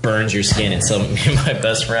burns your skin. And so me and my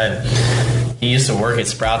best friend, he used to work at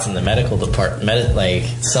Sprouts in the medical department, like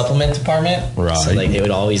supplement department. Right. So like they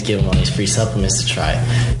would always give him all these free supplements to try.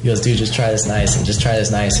 He goes, dude, just try this niacin. Just try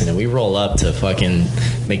this niacin. And we roll up to fucking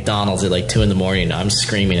McDonald's at like 2 a.m. and I'm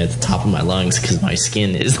screaming at the top of my lungs because my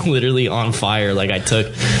skin is literally on fire. Like I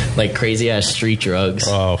took like crazy ass street drugs.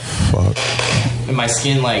 Oh, fuck. And my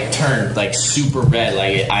skin like turned like super red.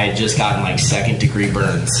 Like I had just gotten like 2nd-degree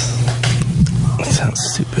burns. That sounds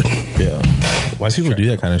stupid. Yeah. Why do people do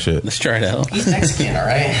that kind of shit? Let's try it out. He's Mexican, all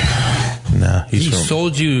right? Nah, he's He from.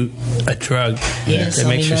 sold you a drug He didn't that sell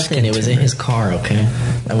me makes your nothing. skin It was in his car, okay?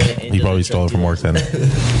 I went into He probably the stole it drug from work then.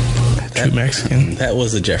 too Mexican. That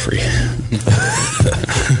was a Jeffrey.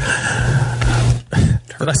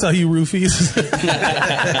 Did I sell you roofies?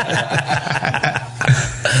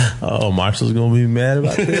 Oh, Marshall's gonna be mad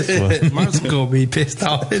about this one. Mark's gonna be pissed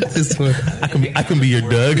off at this one. I can be your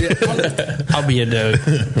Doug. I'll be a Doug.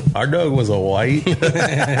 Our Doug was a white.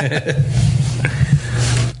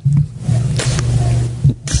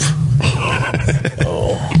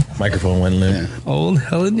 Microphone went limp. Old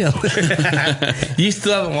Helen Yeller. You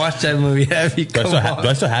still haven't watched that movie, have you? Do I, Come do I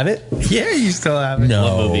on. still have it? Yeah, you still have it.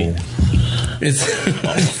 No. What movie?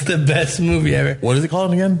 It's the best movie ever. What is it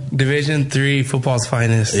called again? Division III Football's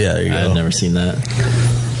Finest. Yeah, there you I've go. never seen that.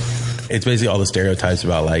 It's basically all the stereotypes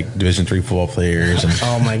about like Division III football players and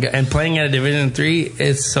Oh my god! And playing at a Division III,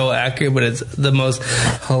 it's so accurate, but it's the most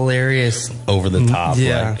hilarious. over the top.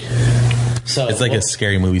 Yeah. Like, So it's like what, a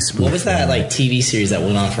scary movie spoof. what was that like TV series that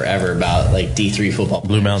went on forever about like D3 football?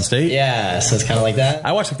 Blue Mountain State? Yeah, so it's kind of like that.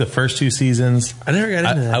 I watched like the first 2 seasons. I never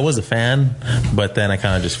got into that. I was a fan, but then I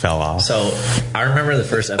kind of just fell off. So I remember the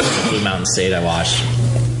first episode of Blue Mountain State I watched.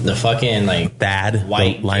 The fucking like Thad,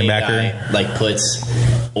 white the linebacker. gay guy, like puts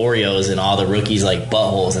Oreos in all the rookies like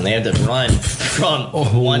buttholes, and they have to run from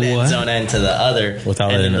one end what? zone end to the other, Without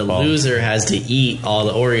and letting then it the fall. loser has to eat all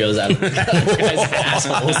the Oreos out of the other guy's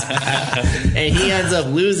assholes, and he ends up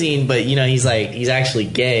losing. But you know he's actually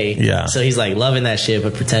gay, Yeah. So he's like loving that shit,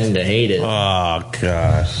 but pretending to hate it. Oh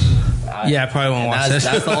gosh. Yeah, I probably won't And watch that's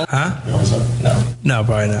that. the only- Huh? No, No,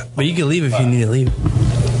 probably not. But you can leave if you need to leave.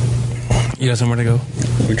 You got somewhere to go?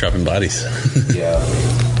 We're dropping bodies.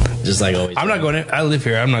 just like always. I'm not going in. I live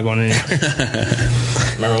here. I'm not going in.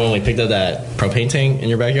 Remember when we picked up that propane tank in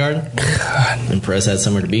your backyard, and Perez had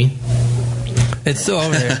somewhere to be? It's still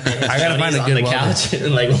over there. I gotta find He's a on good the welder. couch,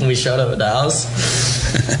 and like when we showed up at the house,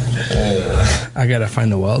 I gotta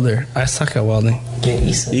find a welder. I suck at welding.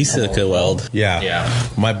 Issa could weld. Yeah.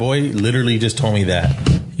 My boy literally just told me that.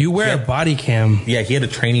 You wear a body cam. Yeah, he had a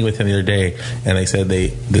training with him the other day, and they said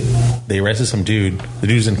they arrested some dude. The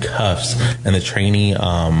dude's in cuffs, and the trainee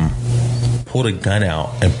pulled a gun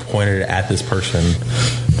out and pointed it at this person.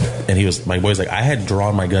 And my boy's like, I had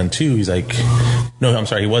drawn my gun too. He's like, no, I'm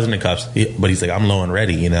sorry, he wasn't in cuffs, but he's like, I'm low and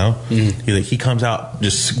ready, you know. He's like, he comes out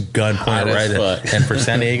just gun pointed right at. And for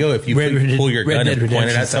San Diego, if you pull your gun and point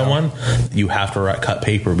it at someone, you have to cut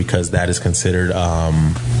paper because that is considered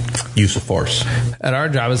use of force. At our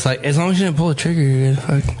job, it's like, as long as you didn't pull the trigger, you're good.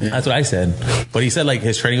 Fuck. That's what I said. But he said like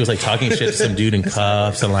his training was like talking shit to some dude in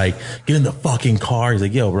cuffs and like, get in the fucking car. He's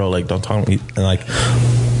like, yo, bro, like don't talk to me. And like,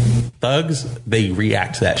 thugs, they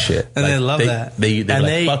react to that shit. And like, they love that. They're like,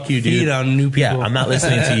 they fuck you, dude. feed on new people. Yeah, I'm not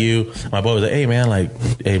listening to you. My boy was like, hey, man, like,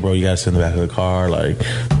 hey, bro, you got to sit in the back of the car. Like,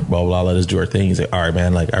 blah, blah, let us do our thing. He's like, all right,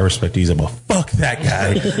 man, like, I respect you. He's like, well, fuck that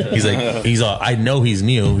guy. He's like, I know he's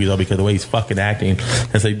new. He's all because of the way he's fucking acting.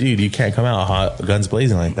 And it's like, dude, you can't come out hot, guns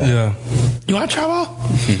blazing like that. Yeah. You want to travel?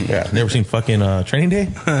 Yeah. Never seen fucking Training Day?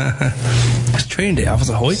 It's Training Day.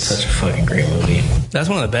 Officer Hoyt. Such a fucking great movie. That's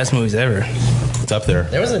one of the best movies ever. It's up there.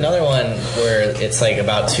 There was another one where it's like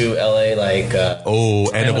about two LA like.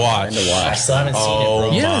 End of watch. I still haven't seen it,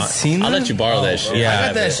 bro. You haven't seen that? I'll let you borrow that shit. Yeah. I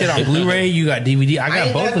got that shit on Blu-ray. You got DVD. I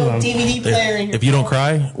got both of them. DVD player in your If you don't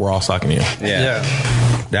cry, we're all stalking you. Yeah.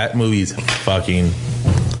 That movie's fucking.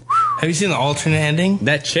 Have you seen the alternate ending?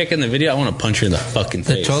 That chick in the video, I want to punch her in the fucking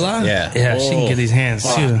The face. Chola? Yeah. Yeah, she can get these hands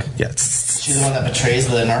too. Yeah. She's the one that betrays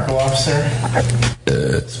the narco officer.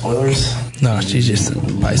 Spoilers. No, she's just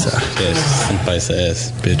paisa. Yes, some paisa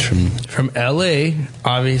ass bitch From LA,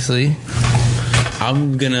 obviously.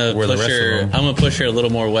 I'm gonna Where the push rest her. of them- I'm gonna push her a little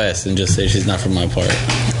more west and just say she's not from my part.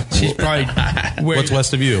 She's probably where What's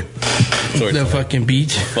west of you? Towards the fucking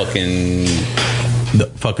beach. fucking The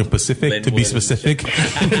fucking Pacific, to be Redwood. specific.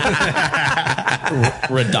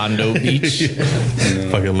 Redondo Beach.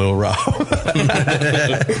 Fucking Lil Rob.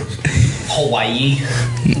 Hawaii.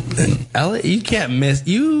 LA, you can't miss.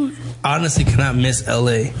 You honestly cannot miss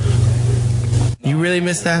LA. You really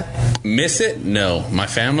miss that? miss it. No, my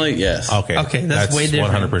family, yes. Okay, that's way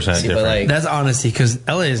different. 100% See, but, different. like, That's honesty because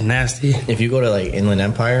LA is nasty. if you go to like Inland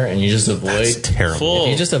Empire and you just avoid, That's terrible. Full. if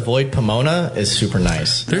you just avoid Pomona, is super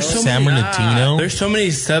nice. There's so San many. Bernardino. There's so many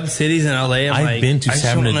sub cities in LA. I've been to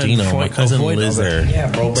San Bernardino. My cousin lives there.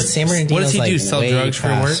 Yeah, bro. But San Bernardino. What does he do, sell drugs for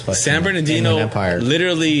work? San Bernardino Empire.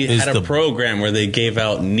 literally Is had a the- program where they gave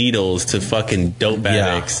out needles to fucking dope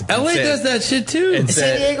addicts. LA does that shit too. And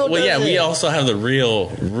San Diego well, yeah, does we it. also have the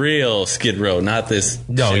real Skid Row, not this.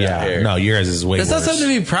 No, shit yeah. up here. No, yours is way That's worse. not something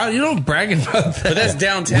to be proud. You don't brag about that. But that's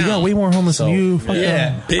downtown. We got way more homeless than you. Fuck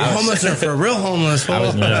yeah. Big- Homeless are for real homeless. When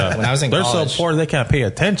I was in They're college, so poor they can't pay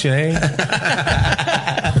attention, eh? when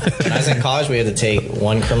I was in college, we had to take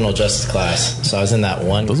one criminal justice class. So I was in that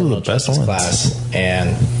one Those are criminal the best justice ones. class,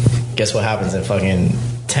 and guess what happens in fucking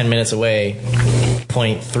 10 minutes away,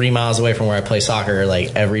 0.3 miles away from where I play soccer,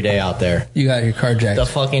 like every day out there. You got your car jacked. The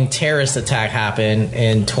fucking terrorist attack happened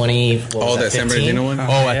in 20. What was that San 15? Bernardino one?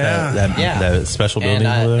 Oh, at Yeah. that special building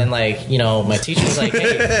And, over there? and like, you know, my teacher was like,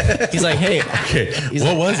 hey, he's like, hey, Okay, he's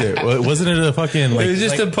what like- was it? Wasn't it a fucking like? It was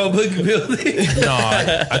just a public building. No,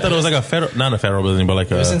 I thought it was like a federal, not a federal building, but like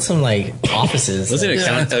it was in a. some like offices. Was it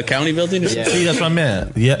a county building or Yeah. something? See, that's what I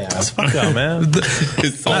meant. Yeah, that's fuck out, man.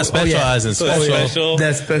 Not specialized in special. Special.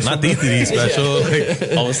 That's special. Not DTD special.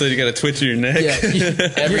 Like, All of a sudden, you got a twitch in your neck.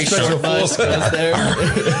 Every short bus was there.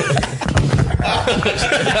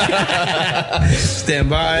 Stand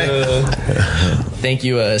by. Thank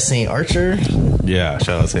you, St. Archer. yeah,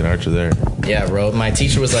 shout out St. Archer there. Yeah, bro. My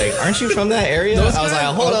teacher was like, "Aren't you from that area?" I was like,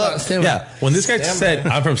 "Hold up." Stand by. Yeah, when this guy said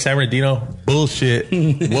I'm from San Bernardino, bullshit.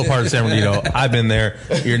 What part of San Bernardino? I've been there.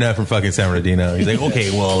 You're not from fucking San Bernardino. He's like,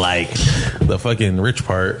 okay, well, like the fucking rich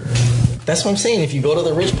part. That's what I'm saying. If you go to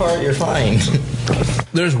the rich part, you're fine.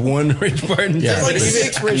 There's one rich part in Yeah. San Like Bernardino.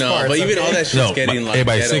 6 rich No, parts. but even okay? all that shit's No, getting like. hey,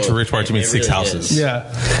 by ghetto. 6 rich parts, you mean It 6 really houses. is.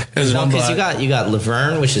 Yeah. There's No, one because block. you got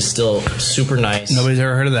Laverne, which is still super nice. Nobody's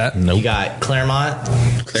ever heard of that. Nope. You got Claremont.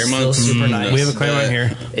 Claremont, still super nice. We have a Claremont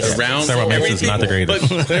here. It's Around Claremont Mesa is everything, not the greatest.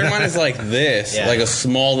 But Claremont is like this, Yeah. like a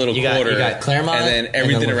small little You got- quarter. you got Claremont and then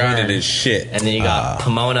everything and then around it Laverne. is shit. And then you got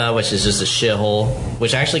Pomona, which is just a shithole,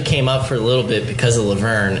 which actually came up for a little bit because of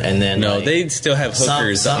Laverne. And then No, like, they still have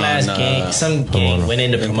hookers some on. ass gang, some gang went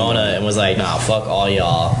into Pomona and was like, "Nah, fuck all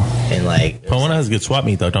y'all," and like, Pomona has good swap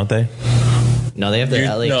meet though, don't they? no, they have the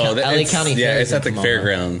LA, LA County. Yeah, Fairs it's at the in Pomona.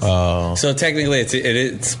 fairgrounds. Oh. So technically,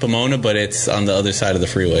 it's Pomona, but it's on the other side of the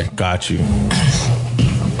freeway. Got you.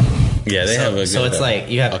 Yeah, they have a. So good, it's like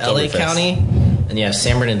you have LA Oktoberfest. County, and you have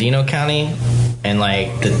San Bernardino County, and like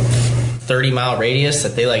the 30-mile radius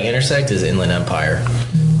that they like intersect is Inland Empire,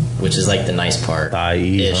 which is like the nice part.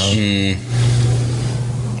 Ish.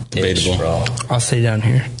 Debatable. Bro. I'll stay down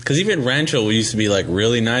here. Because even Rancho used to be like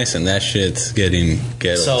really nice, and that shit's getting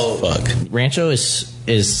ghetto So as fuck. Rancho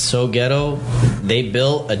is so ghetto. They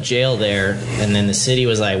built a jail there, and then the city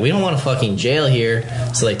was like, we don't want a fucking jail here,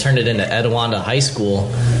 so they turned it into Etiwanda High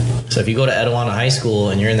School. So if you go to Etiwanda High School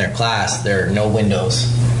and you're in their class, there are no windows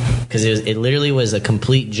because it literally was a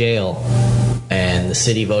complete jail, and the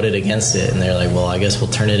city voted against it, and they're like, well, I guess we'll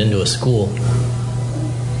turn it into a school.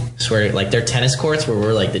 Swear, like their tennis courts were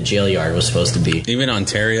where like the jail yard was supposed to be. Even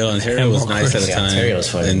Ontario was nice at the Yeah, time, Ontario was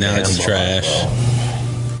fucking and now it's bad, trash.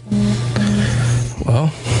 bro. Well,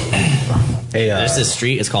 Hey, There's this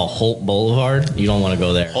street. It's called Holt Boulevard. You don't want to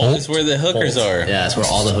go there. Holt is where the hookers Holt. are. Yeah, it's where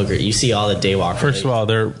all the hookers. You see all the daywalkers. first of all,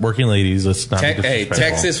 they're working ladies. Let's not. be Hey, disrespectful.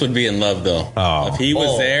 Texas would be in love though. Oh. If he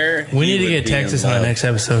was there, we he need to would get be in Texas on the love. next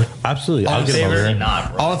episode. Absolutely, All I'll in get favor? over.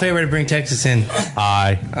 Not, bro. All in favor to bring Texas in.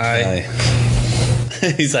 Aye.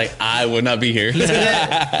 He's like, I would not be here.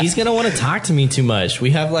 He's gonna want to talk to me too much. We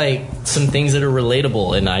have like some things that are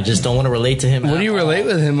relatable, and I just don't want to relate to him. What do you relate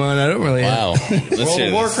with him on? I don't relate. Wow. This World shit of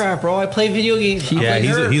is- Warcraft, bro. I play video games. Yeah,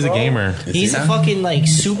 he's a gamer. He's a fucking like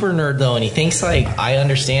super nerd though, and he thinks like I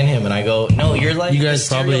understand him, and I go, no, you're like You guys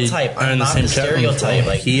the probably stereotype. are in I'm the not same the chat room, stereotype.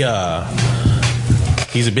 Like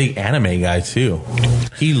He's a big anime guy too.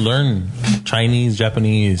 He learned Chinese,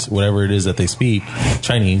 Japanese, whatever it is that they speak.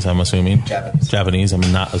 Chinese, I'm assuming. Japanese, I'm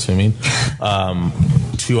not assuming.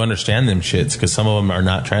 To understand them shits, because some of them are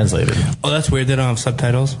not translated. Oh, that's weird. They don't have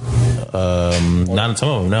subtitles. Not in some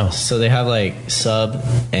of them, no. so they have like sub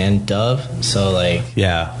and dub. So like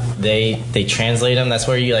Yeah, they translate them. That's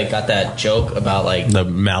where you like got that joke about like the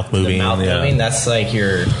mouth moving. the mouth yeah. moving. That's like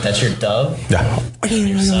that's your dub. Yeah.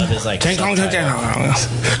 Your sub is like subtitle.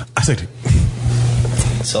 I said,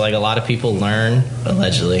 So like a lot of people learn,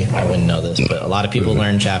 allegedly, I wouldn't know this, but a lot of people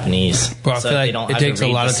learn Japanese. Well, I so feel they like don't it have to takes a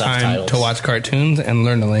read lot the of time subtitles. to watch cartoons and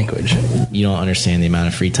learn the language. You don't understand the amount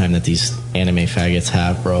of free time that these anime faggots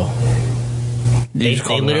have, bro. They just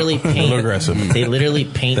called them literally out. paint. A little aggressive. They literally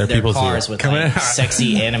paint They're their people cars too. with Coming like out.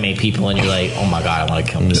 sexy anime people, and you're like, oh my god, I want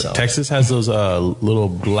to kill myself. Texas has those little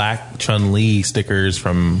black Chun-Li stickers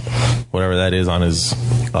from whatever that is on his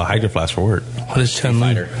Hydro Flask for work. What is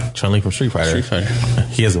Chun-Li? Chun-Li from Street Fighter. Street Fighter.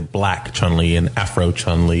 He has a black Chun-Li and Afro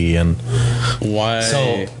Chun-Li and Why?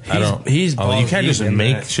 So I don't. he's you balls can't just deep in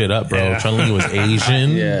make that. shit up, bro. Yeah. Chun-Li was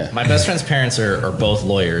Asian. yeah. My best friend's parents are both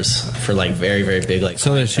lawyers for like very, very big like.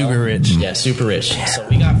 So they're super rich. Yeah, super rich. So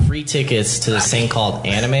we got free tickets to this thing called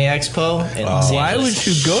Anime Expo in Los Why Angeles.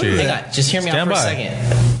 would you go to Shit. Hang that? on, just hear me Stand out for by.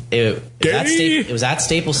 a second. It was at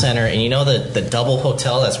Staples Center, and you know the double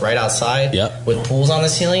hotel that's right outside Yep. with pools on the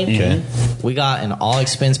ceiling? Okay. We got an all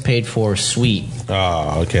expense paid for suite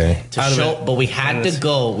Oh, okay. to Out of show, it. but we had to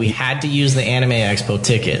go. We had to use the Anime Expo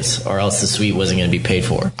tickets, or else the suite wasn't going to be paid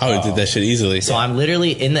for. I would did that shit easily. So I'm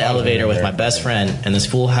literally in the elevator with my best friend, and this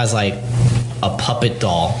fool has like a puppet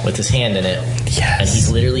doll with his hand in it. Yes. And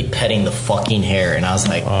he's literally petting the fucking hair. And I was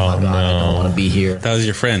like, oh my God, I don't want to be here. That was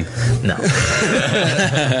your friend. No.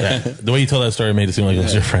 The way you told that story made it seem like it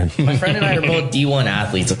was your friend. My friend and I are both D1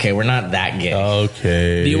 athletes, okay? We're not that gay.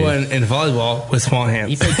 Okay. D1 in volleyball with small He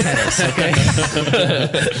hands. played tennis, okay?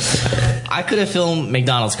 I could have filmed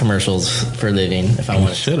McDonald's commercials for a living if I wanted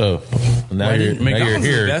to. Should have. Now you're McDonald's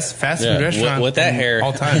is here. the best fast Yeah, food restaurant with that in hair.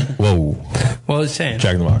 all time. Whoa. What was he saying?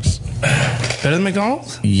 Jack in the Box. Better than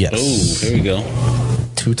McDonald's? Yes. Oh, here we go.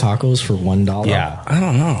 2 tacos for $1? Yeah. I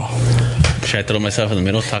don't know. Should I throw myself in the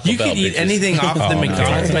middle? Taco You Bell, could eat bitches. anything off the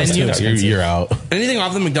McDonald's menu. You're out. Anything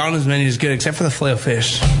off the McDonald's menu is good except for the filet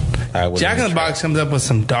fish. I wouldn't Jack in the even try. Box comes up with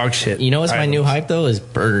some dog shit. You know what's my new hype, though? Is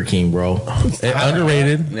Burger King, bro.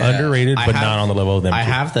 Underrated, Yeah. but not on the level of them. I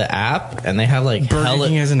two. have the app, and they have like Burger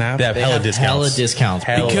King has an app. They have hella discounts. hella discounts.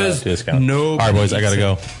 Hella Because discounts. nobody All right, boys, I gotta eats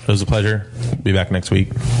go. It was a pleasure. Be back next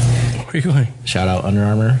week. Where are you going? Shout out Under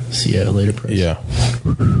Armour. See you later, Chris. Yeah.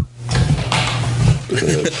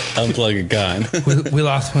 Unplug it, gone. We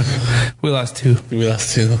lost one. We lost two. We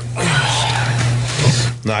lost two.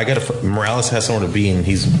 No, I gotta. Morales has somewhere to be, and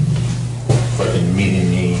he's fucking meeting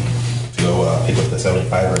me to go pick up the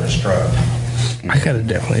 75er in his truck. I could have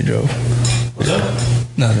definitely drove. What's up?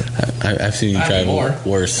 Nothing. I've seen you drive more.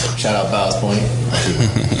 worse. Shout out Ballast Point.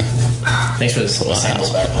 Thanks for the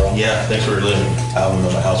samples back, bro. Yeah, thanks for living album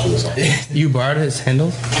in my house with us. You borrowed his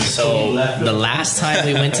handles? So the last time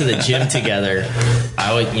we went to the gym together,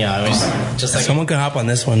 I was just like Someone could hop on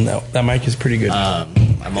this one. That mic is pretty good.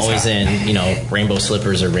 I'm always in rainbow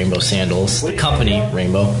slippers or rainbow sandals. The company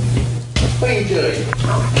Rainbow. What are you doing?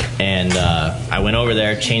 And I went over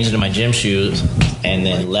there, changed into my gym shoes, and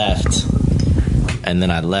then left. And then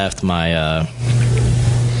I left my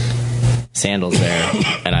sandals there,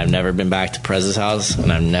 and I've never been back to Prez's house,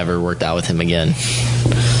 and I've never worked out with him again.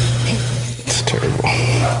 It's terrible.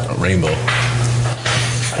 A rainbow.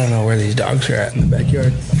 I don't know where these dogs are at in the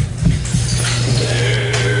backyard.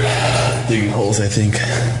 Digging holes, I think.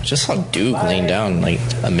 Just saw Duke laying down like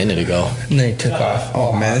a minute ago. And then he took off.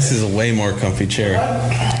 Oh man, this is a way more comfy chair.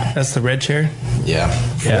 That's the red chair? Yeah.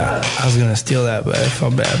 Yeah. I was going to steal that, but I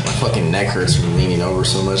felt bad. My fucking neck hurts from leaning over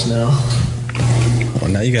so much now. Oh,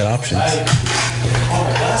 now you got options. Oh,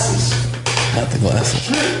 my glasses. Not the glasses.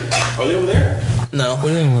 Are they over there? No.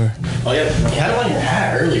 What are they were? Oh, yeah. You had them on your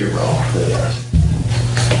hat earlier, bro.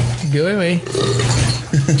 Go away.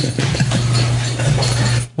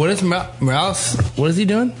 What is Morales? What is he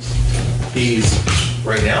doing? He's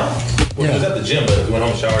right now. Well, he was at the gym, but he went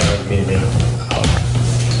home, showered, and me.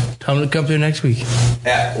 Tell him to come through next week.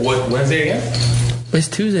 At what Wednesday again? It's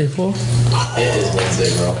Tuesday, fool. It is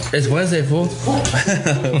Wednesday, bro. It's Wednesday, fool.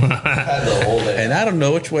 Had the whole day. And I don't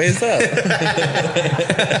know which way is up.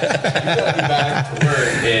 Back to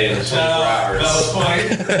work in 24 hours. That was fine.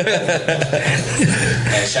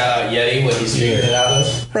 And shout out Yeti, what he's figuring it out of.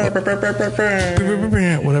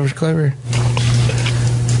 Whatever's clever.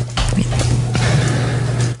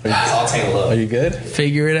 I'll take a look. Are you good?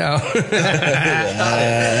 Figure it out.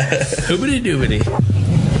 Hoobity doobity.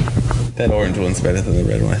 That orange one's better than the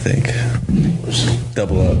red one, I think.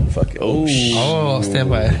 Double up. Fuck it. Oh, Oh, stand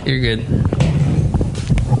by. You're good.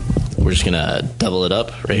 We're just gonna double it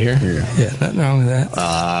up right here. Yeah, nothing wrong with that.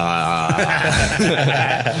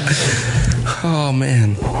 Oh,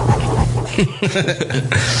 man.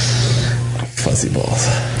 fuzzy balls.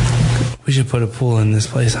 We should put a pool in this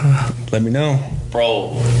place, huh? Let me know.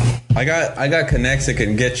 Bro, I got connects that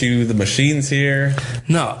can get you the machines here.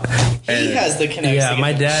 No. he has the connection. Yeah,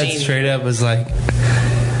 my dad straight up was like,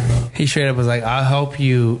 I'll help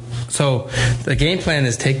you. So the game plan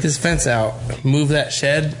is take this fence out, move that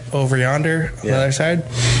shed over yonder on the other side.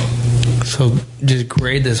 So just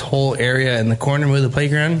grade this whole area in the corner, move the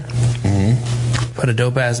playground, put a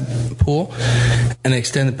dope ass pool, and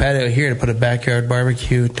extend the patio here to put a backyard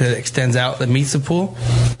barbecue that extends out that meets the pool.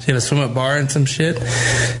 So you have a swim up bar and some shit,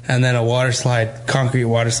 and then a water slide, concrete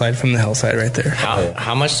water slide from the hillside right there.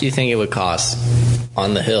 How much do you think it would cost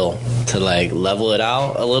on the hill to like level it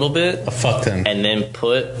out a little bit, A fuck ton. and then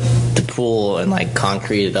put the pool and like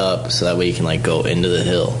concrete it up so that way you can like go into the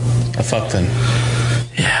hill? A fuck ton.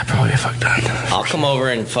 Yeah, probably a fuck ton. I'll come over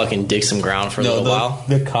and fucking dig some ground for a little while.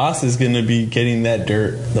 The cost is going to be getting that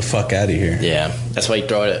dirt the fuck out of here. Yeah, that's why you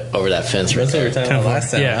throw it over that fence right That's what we there. were talking about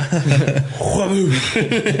last time. Yeah.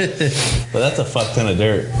 But that's a fuck ton of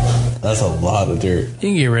dirt. That's a lot of dirt. You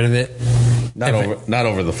can get rid of it. Not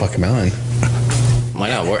over the fucking mountain. Why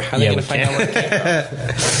not? How are they Yeah, gonna we find out where it came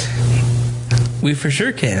from? We for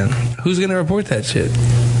sure can. Who's going to report that shit?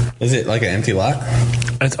 Is it like an empty lot?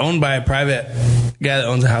 It's owned by a private guy that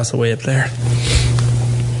owns a house way up there.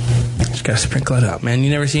 Just gotta sprinkle it out, man.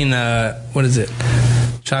 You never seen what is it?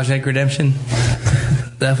 Shawshank Redemption?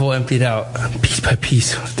 That fool emptied out piece by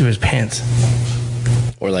piece through his pants.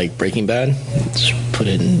 Or like Breaking Bad, just put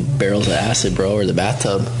it in barrels of acid, bro, or the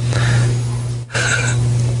bathtub.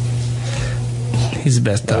 He's the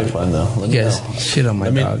best That'd dog. be fun though. Let me You guys know. shit on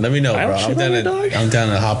my dog. Let me know, I bro. don't shit on your dog. I'm down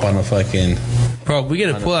to hop on a fucking. Bro, if we get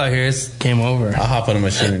a pull out here, it's game over. I'll hop on a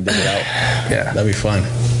machine and dig it out. Yeah. That'd be fun.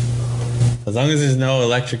 As long as there's no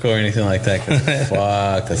electrical or anything like that. 'Cause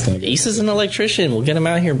fuck, that's gonna be. Ace is an electrician. We'll get him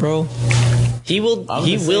out here, bro. He will.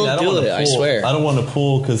 He will do it. I swear. I don't want to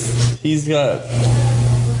pull because he's got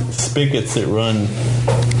spigots that run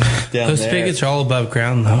down Those there. spigots are all above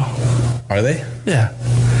ground, though. Are they? Yeah.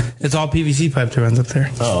 It's all PVC pipe that runs up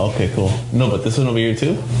there. Oh, okay, cool. No, but this one over here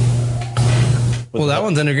too. Well, that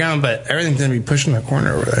one's underground, but everything's going to be pushing the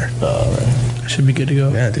corner over there. Oh, all right. Should be good to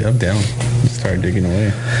go. Yeah, dude, I'm down. Start digging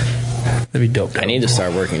away. That'd be dope. I need to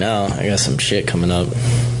start working out. I got some shit coming up.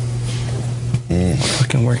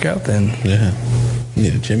 fucking work out then. Yeah. You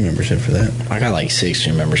need a gym membership for that. I got like 6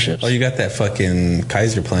 gym memberships. Oh, you got that fucking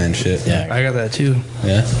Kaiser plan shit. Yeah. I got that too.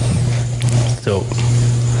 Yeah. Dope.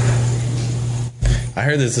 I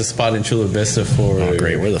heard there's a spot in Chula Vista for Oh,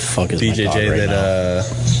 great. Where the fuck is my BJJ dog right that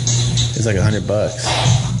is like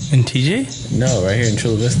 $100. In TJ? No, right here in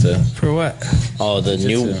Chula Vista. For what? Oh, the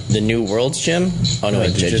Jiu-jitsu. new World's Gym? Oh no,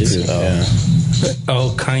 wait, Jiu-jitsu. Jiu-Jitsu. Oh. Yeah.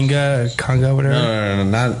 Oh, Conga, whatever.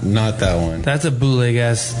 No, not that one. That's a bootleg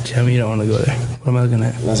ass gym. You don't want to go there. What am I looking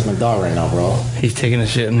at? That's my dog right now, bro. He's taking a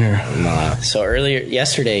shit in here. Nah. So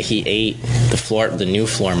yesterday, he ate the new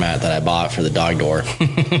floor mat that I bought for the dog door.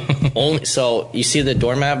 So you see the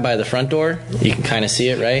doormat by the front door? You can kind of see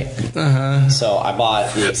it, right? So I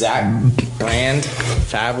bought the exact brand,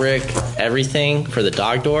 fabric, everything for the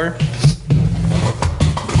dog door.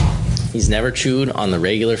 He's never chewed on the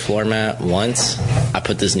regular floor mat once. I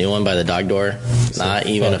put this new one by the dog door. Not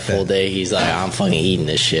even a full day. He's like, I'm fucking eating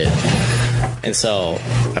this shit. And so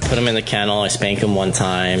I put him in the kennel. I spank him one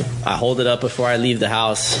time. I hold it up before I leave the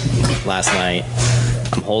house last night.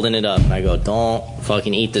 I'm holding it up and I go, don't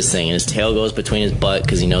fucking eat this thing. And his tail goes between his butt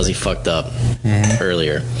because he knows he fucked up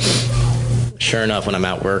earlier. Sure enough, when I'm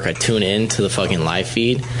at work, I tune in to the fucking live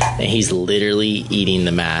feed, and he's literally eating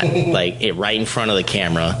the mat, like right in front of the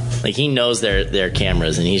camera. Like he knows they're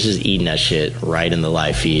cameras, and he's just eating that shit right in the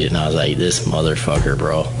live feed. And I was like, this motherfucker,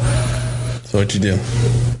 bro. So what'd you do?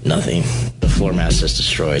 Nothing. The floor mat's just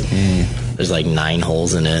destroyed. There's like 9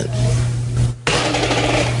 holes in it.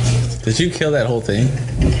 Did you kill that whole thing?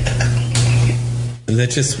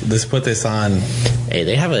 Let's put this on. Hey,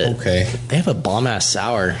 they have a bomb ass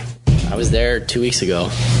sour. I was there 2 weeks ago.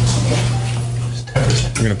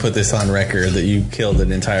 We're gonna put this on record that you killed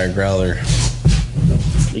an entire growler.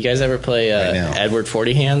 You guys ever play Edward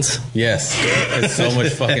 40 Hands? Yes. It's so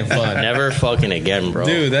much fucking fun. Never fucking again, bro.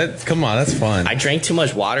 Dude, come on, that's fun. I drank too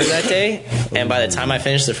much water that day, and by the time I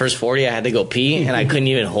finished the first 40, I had to go pee, and I couldn't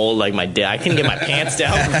even hold like my dick. I couldn't get my pants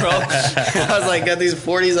down, bro. I was like, got these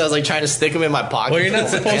 40s, I was like trying to stick them in my pocket. Well, you're not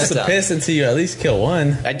supposed to piss until you at least kill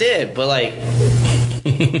one. I did, but like...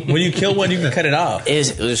 When you kill one, you can cut it off.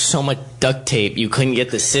 It was so much duct tape, you couldn't get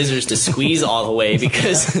the scissors to squeeze all the way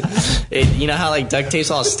because you know how like duct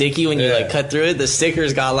tape's all sticky when you like cut through it. The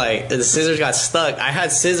scissors got stuck. I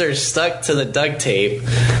had scissors stuck to the duct tape.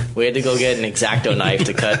 We had to go get an X-Acto knife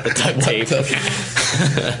to cut the duct tape.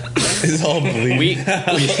 It's all bleeding.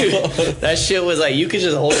 That shit was like you could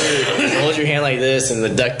just hold your hand like this, and the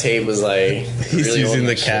duct tape was like he's really using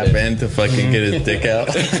the cap end to fucking get his dick out.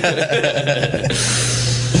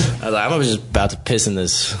 I was like, I'm just about to piss in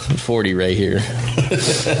this 40 right here.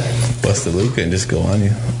 Bust the Luca and just go on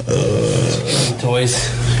you. Toys.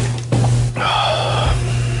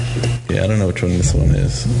 Yeah, I don't know which one this one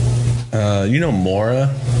is. You know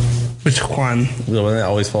Mora? Which one? The one that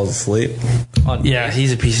always falls asleep? Yeah,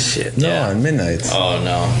 he's a piece of shit. No, on Midnights. Oh,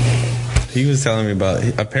 no. He was telling me about...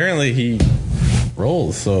 Apparently, he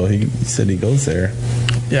rolls, so he said he goes there.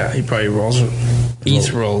 Yeah, he probably rolls.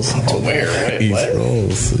 Eats rolls. To where? Wait, Eats what?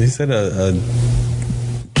 rolls. He said a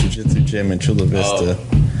jiu-jitsu gym in Chula Vista.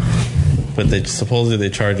 But supposedly they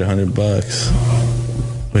charge $100,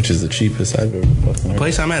 which is the cheapest I've ever fucking heard. The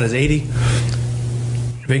place I'm at is 80.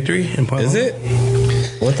 Victory in Point Is Loma. it?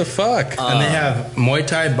 What the fuck? And they have Muay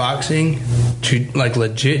Thai, boxing, like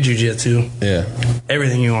legit jiu-jitsu. Yeah.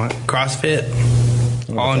 Everything you want. CrossFit.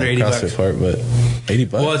 All under $80. CrossFit part, but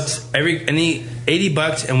 $80. Well, it's any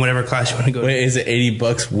 $80 and whatever class you want to go to. Wait, is it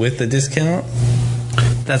 $80 with the discount?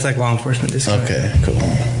 That's like law enforcement discount. Okay, cool.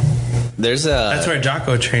 That's where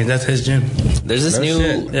Jocko trains. That's his gym. There's this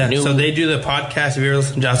new. So they do the podcast. Have you ever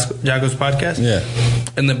listened to Jocko's podcast? Yeah.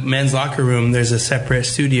 In the men's locker room, there's a separate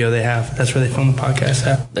studio they have. That's where they film the podcast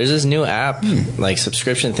at. There's this new app, like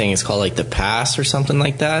subscription thing. It's called like the Pass or something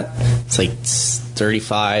like that. It's like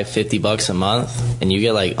 $35-$50 a month, and you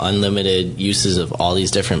get like unlimited uses of all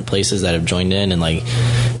these different places that have joined in, and like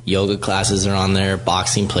yoga classes are on there,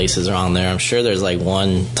 boxing places are on there. I'm sure there's like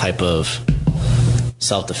one type of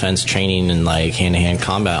self-defense training and like hand-to-hand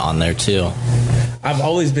combat on there too. I've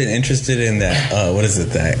always been interested in that. What is it?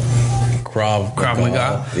 That Krav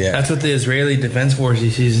Maga. Yeah, that's what the Israeli Defense Force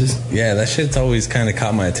uses. Yeah, that shit's always kind of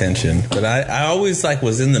caught my attention. But I always like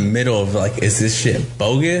was in the middle of like, is this shit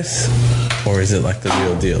bogus or is it like the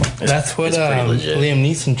real deal? That's what Liam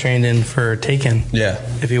Neeson trained in for Taken. Yeah.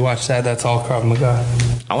 If you watch that, that's all Krav Maga.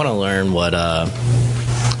 I want to learn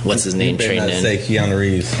what's his name trained in. Say Keanu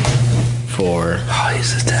Reeves.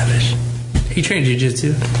 He's a savage. He trained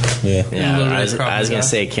jiu-jitsu. Yeah, I was gonna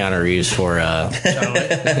say Keanu Reeves for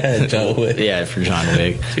John Wick. Yeah, for John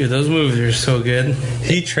Wick. Dude, those movies are so good.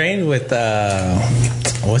 He trained with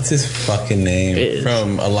what's his fucking name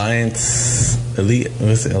from Alliance Elite?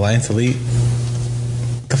 Was it Alliance Elite?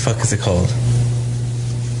 What the fuck is it called?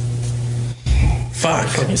 Fuck.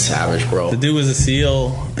 Fucking savage, bro. The dude was a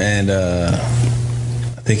SEAL, and I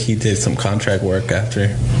think he did some contract work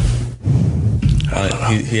after.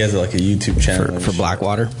 He has like a YouTube channel for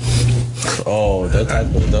Blackwater. Oh, that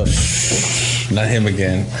type of stuff. Not him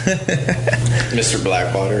again. Mr.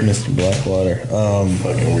 Blackwater. Mr. Blackwater.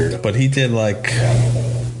 Fucking weirdo. But he did like,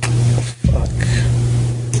 fuck.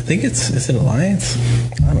 I think is it Alliance?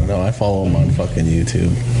 I don't know. I follow him on fucking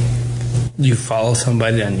YouTube. You follow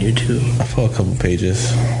somebody on YouTube? I follow a couple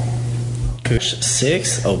pages.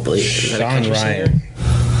 6? Oh, Blake. Sean Ryan.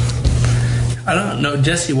 I don't know.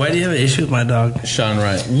 Jesse, why do you have an issue with my dog? Sean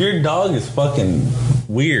Ryan. Your dog is fucking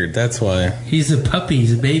weird. That's why. He's a puppy.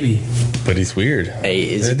 He's a baby. But he's weird. Hey,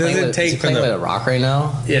 is he playing with a rock right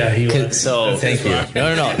now? Yeah, he was. So Thank you.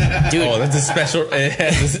 No, dude. Oh, that's a special.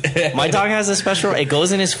 My dog has a special. It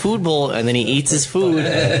goes in his food bowl and then he eats his food.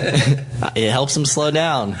 It helps him slow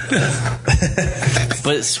down.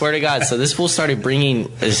 But swear to God, so this fool started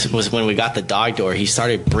bringing. This was when we got the dog door. He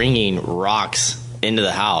started bringing rocks into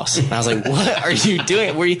the house. And I was like, what are you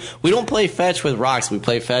doing? We don't play fetch with rocks. We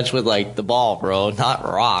play fetch with like the ball, bro, not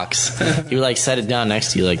rocks. You like set it down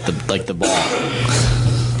next to you like the ball.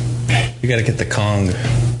 You gotta get the Kong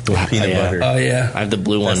with peanut butter. Oh yeah. I have the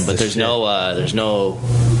blue one, That's but the there's shit. no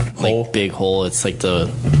Hole? like big hole. It's like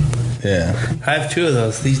the Yeah. I have 2 of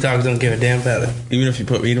those. These dogs don't give a damn about it. Even if you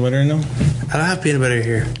put peanut butter in them? I don't have peanut butter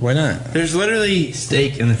here. Why not? There's literally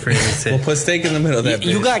steak in the fridge. That's it. We'll put steak in the middle of that.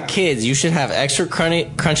 you bitch. got kids. You should have extra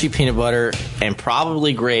crunchy peanut butter and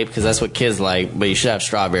probably grape because that's what kids like. But you should have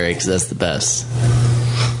strawberry because that's the best.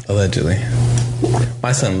 Allegedly.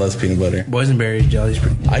 My son loves peanut butter. Boysenberry jelly's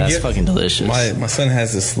pretty. That's fucking delicious. My son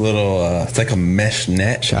has this little, it's like a mesh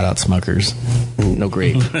net. Shout out Smuckers. No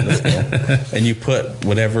grape. And you put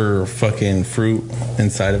whatever fucking fruit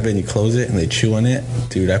inside of it and you close it and they chew on it.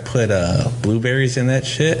 Dude, I put blueberries in that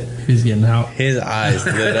shit. He's getting out. His eyes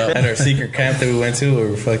lit up. At our secret camp that we went to where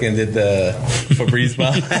we fucking did the Febreze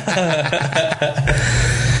bomb.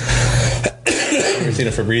 Ever seen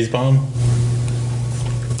a Febreze bomb?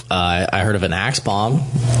 I heard of an Axe bomb.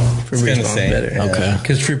 It's kind of same. Okay.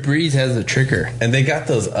 Because Febreze has a trigger. And they got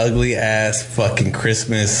those ugly ass fucking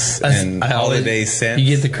Christmas and holiday scents.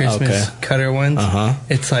 You get the Christmas cutter ones. Uh-huh.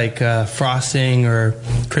 It's like frosting or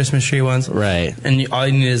Christmas tree ones. Right. And all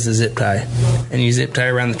you need is a zip tie. And you zip tie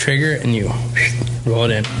around the trigger and you roll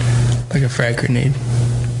it in like a frag grenade.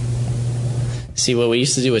 See, what we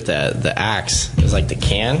used to do with the Axe is like the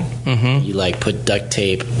can. Mm-hmm. You like put duct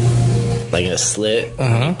tape like in a slit,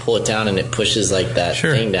 and you pull it down and it pushes like that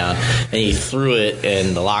thing down, and you threw it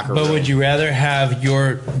in the locker room. But would you rather have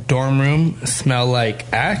your dorm room smell like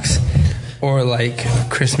Axe or like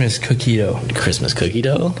Christmas cookie dough? Christmas cookie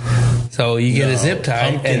dough? So you get a zip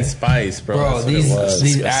tie. Pumpkin spice, bro. Bro, these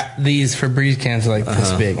Febreze cans are like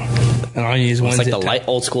this big. And all you use one It's like zip the tie.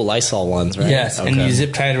 old school Lysol ones, right? Yes, and you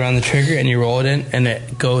zip tie it around the trigger and you roll it in and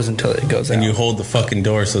it goes until it goes out. And you hold the fucking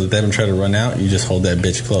door so that they don't try to run out. You just hold that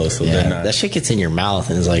bitch closed so they're not. That shit gets in your mouth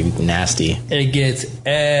and is like nasty. It gets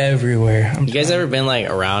everywhere. You guys ever been like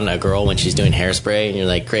around a girl when she's doing hairspray and you're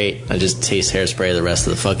like, great, I just taste hairspray the rest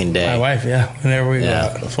of the fucking day? My wife, yeah. Whenever we go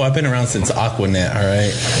out. So I've been around since Aquanet,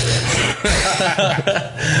 alright?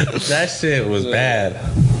 That shit was bad.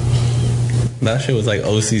 That shit was like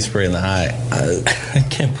OC spray in the eye. I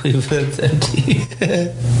can't believe it's empty.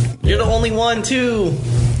 You're the only one too.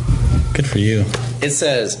 Good for you. It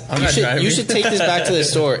says I'm not driving. you should take this back to the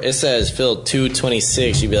store. It says filled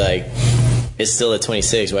 226. You'd be like, it's still at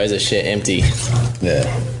 26. Why is this shit empty? Yeah.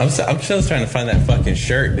 I'm still trying to find that fucking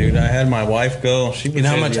shirt, dude. I had my wife go. You know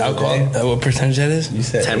how much alcohol, what percentage that is? You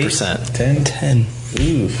said 10%. 10?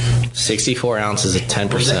 Oof. 64 ounces at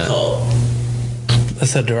 10%.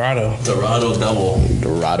 That's a Dorado. Dorado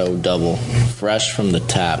double. Fresh from the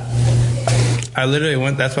tap. I literally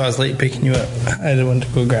went, that's why I was late picking you up. I didn't want to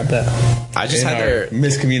go grab that. I just In had our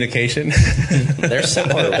miscommunication.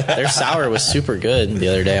 their sour was super good the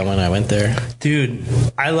other day when I went there. Dude,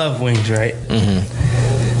 I love wings, right?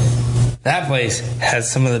 Mm-hmm. That place has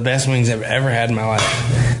some of the best wings I've ever had in my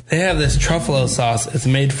life. They have this truffalo sauce. It's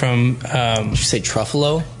made from... Did you say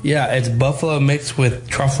truffalo? Yeah, it's buffalo mixed with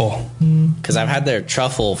truffle. Because I've had their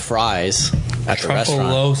truffle fries at the restaurant.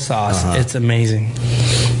 Truffalo sauce. It's amazing.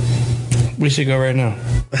 We should go right now.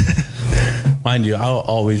 Mind you, I'll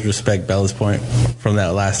always respect Bella's Point from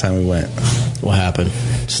that last time we went. What happened?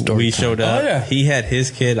 We showed up. Oh, yeah. He had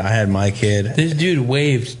his kid. I had my kid. This dude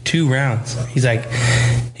waved 2 rounds. He's like,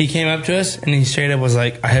 he came up to us and he straight up was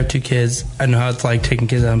like, I have 2 kids. I know how it's like taking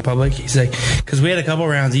kids out in public. He's like, because we had a couple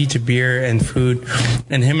rounds each of beer and food,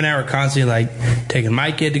 and him and I were constantly like taking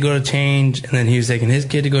my kid to go to change, and then he was taking his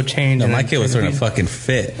kid to go change. No, and my then kid was starting to fucking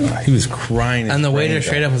fit. He was crying. And the waiter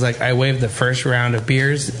straight up was like, I waved the first round of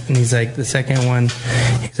beers, and he's like, the second one,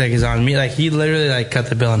 he's like, is on me. Like, he literally like cut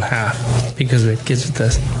the bill in half because we had kids with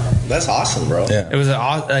us. That's awesome, bro. Yeah. It was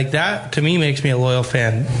like that to me makes me a loyal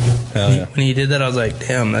fan. Hell yeah. When he did that, I was like,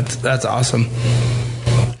 damn, that's awesome.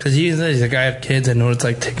 Because he's like, I have kids. I know what it's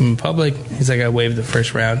like to take them in public. He's like, I waved the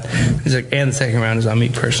first round. He's like, and the second round is on me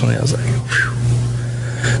personally. I was like, whew.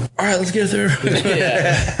 All right, let's get through.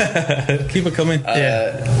 Keep it coming.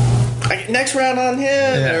 Next round on him.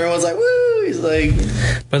 And everyone's like, woo. He's like,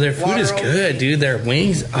 but their food is good, dude. Their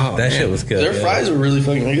wings, oh, that man. shit was good. Their fries were really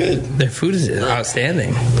fucking good. Their food is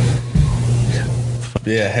outstanding.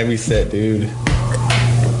 Yeah, heavy set, dude.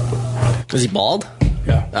 Was he bald?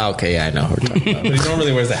 Yeah. Oh, okay, yeah, I know who we're talking about. But he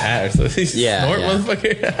normally wears a hat or something. He's Yeah, snort, yeah.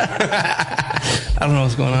 motherfucker. I don't know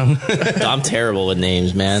what's going on. I'm terrible with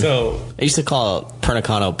names, man. So I used to call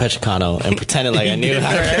Pernicano Pechicano and pretended like I knew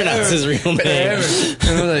how to pronounce his real name. And I was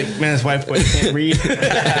like, man, this white boy can't read.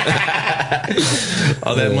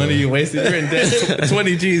 all that money you wasted, you're in debt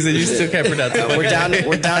 20 G's and you still can't pronounce it.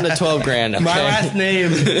 We're down to 12 grand. Okay? My last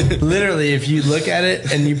name, literally, if you look at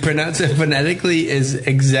it and you pronounce it phonetically, is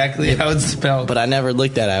exactly how it's spelled. But I never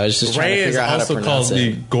looked at it. I was just trying to Ray is figure out how to also pronounce called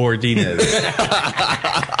it. me Gordinez.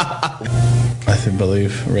 I think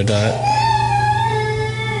believe Red Dot.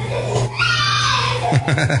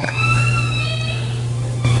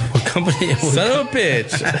 What company? Son of a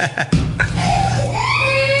bitch.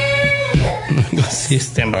 Go see.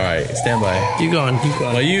 Stand by. All right, stand by. Keep going.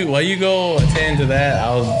 While you go attend to that,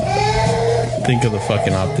 I'll think of the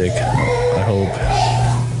fucking optic. I hope.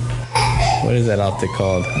 What is that optic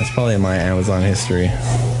called? It's probably in my Amazon history.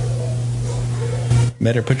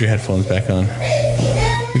 Better put your headphones back on.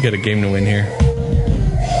 We got a game to win here. I'm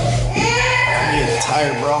getting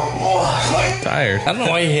tired, bro. Oh, Tired. I don't know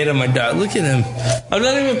why you hate on my dog. Look at him. I'm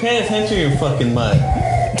not even paying attention to your fucking mutt.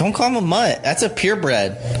 don't call him a mutt. That's a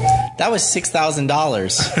purebred. That was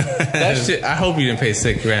 $6,000. That shit. I hope you didn't pay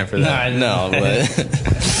 $6,000 for that. No, but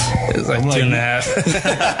It was like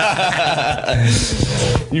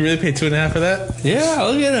 2.5. You really paid $2.5 for that? Yeah,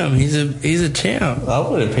 look at him. He's a champ. I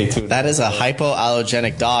wouldn't pay $2.5. that is a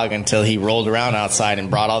hypoallergenic dog until he rolled around outside and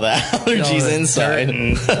brought all the allergies inside.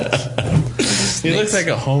 He looks like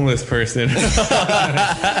a homeless person.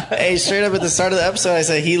 Hey, straight up at the start of the episode, I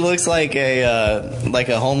said he looks like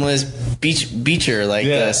a homeless beacher, like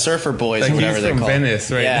the surfer boys, Like or whatever he's they're from called. Venice,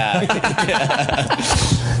 right? Yeah,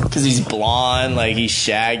 because he's blonde, like he's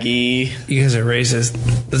shaggy. You guys are racist.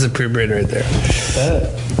 That's a purebred right there.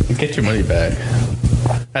 Get your money back.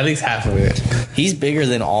 At least half of it. He's bigger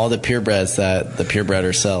than all the purebreds that the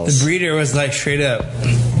purebredder sells. The breeder was like straight up.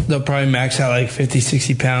 They'll probably max out like 50,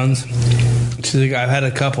 60 pounds. She's like, I've had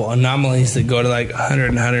a couple anomalies that go to like 100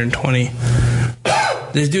 and 120.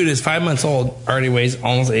 This dude is 5 months old, already weighs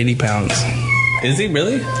almost 80 pounds. Is he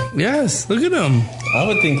really? Yes, look at him. I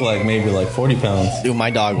would think maybe 40 pounds. Dude, my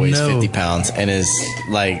dog weighs No. 50 pounds and is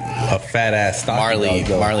like A fat ass stocky dog,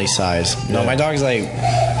 though. Marley size. No, my dog's like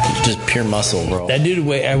just pure muscle, bro. That dude,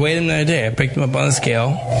 I weighed him the other day. I picked him up on the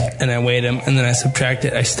scale, and I weighed him, and then I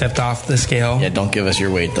subtracted. I stepped off the scale. Yeah, don't give us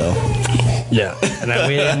your weight though. Yeah. And I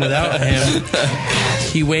weighed him without him.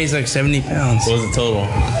 He weighs like 70 pounds. What was the total?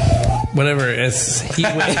 Whatever. He weighs 70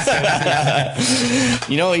 pounds.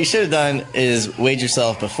 You know what you should have done is weighed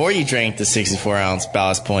yourself before you drank the 64-ounce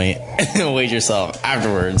Ballast Point, and then weighed yourself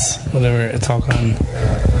afterwards. Whatever. It's all gone.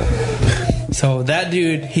 So that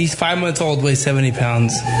dude, he's 5 months old, weighs 70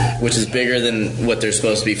 pounds. Which is bigger than what they're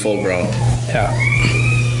supposed to be full grown. Yeah.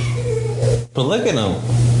 But look at him.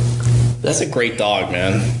 That's a great dog,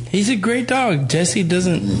 man. He's a great dog. Jesse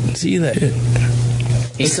doesn't see that shit.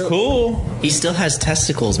 He's Cool. He still has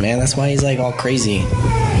testicles, man. That's why he's like all crazy.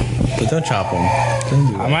 But don't chop him.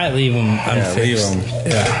 Don't do I that. might leave him unfixed. leave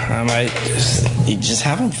him. Yeah, I might just. You just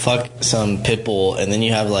have him fuck some pit bull, and then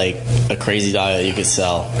you have like a crazy dog that you could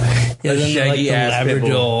sell. Yeah, then shaggy the ass pit bull.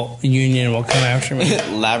 Labrador Union will come after me.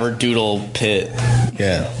 Labradoodle pit.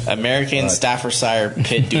 Yeah. American Staffordshire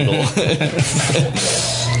pit doodle.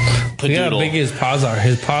 Look how big his paws are.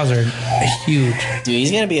 His paws are huge. Dude,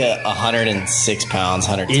 he's gonna be 106 pounds,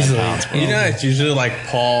 110 Easily. pounds, bro. You know, it's usually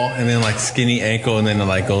paw and then skinny ankle and then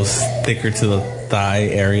it goes thicker to the thigh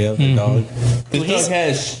area of the dog. This His- dog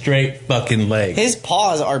has straight fucking legs. His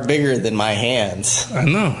paws are bigger than my hands, I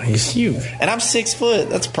know. He's huge. and I'm 6 foot.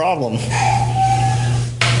 That's a problem.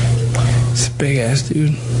 He's a big ass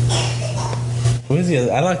dude. Who is the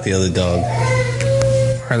other? I like the other dog.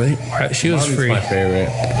 Harley. She was Marley's free. my favorite.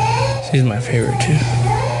 She's my favorite too.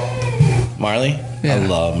 Marley, Yeah. I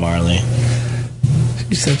love Marley.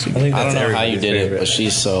 She's such a. I think I don't that's know how you everybody's did it, favorite. but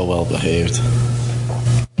she's so well behaved.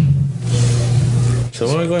 So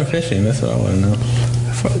when are we going fishing? That's what I want to know.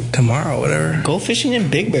 Tomorrow, whatever. Go fishing in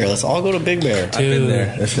Big Bear. Let's all go to Big Bear. I've been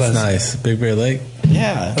there. It's just let's- nice. Big Bear Lake.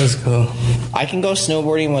 Yeah. That was cool. I can go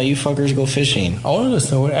snowboarding while you fuckers go fishing. I want to go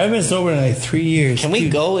snowboarding. I've been snowboarding in like 3 years. Can we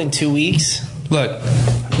go in 2 weeks? Look,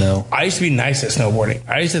 No. I used to be nice at snowboarding.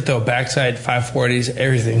 I used to throw backside 540s,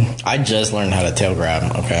 everything. I just learned how to tail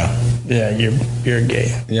grab. Okay. Yeah, you're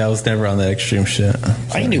gay. Yeah, I was never on that extreme shit.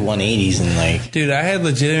 I can do 180s and like. Dude, I had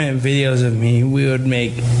legitimate videos of me. We would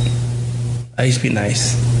make. I used to be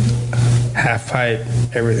nice. Half pipe,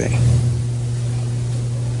 everything.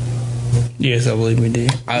 You guys don't believe me, do you?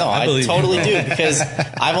 No, I believe totally you. do because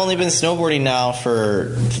I've only been snowboarding now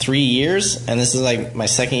for 3 years, and this is like my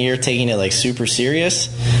second year taking it like super serious.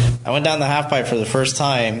 I went down the half pipe for the first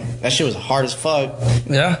time. That shit was hard as fuck.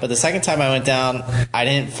 Yeah. But the second time I went down, I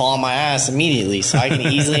didn't fall on my ass immediately, so I can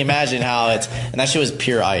easily imagine how it's. And that shit was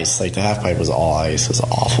pure ice. Like the half pipe was all ice. It was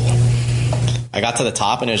awful. I got to the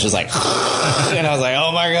top and it was just like, and I was like,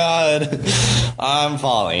 oh my god, I'm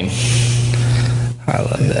falling. I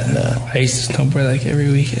love that. I used to snowboard like every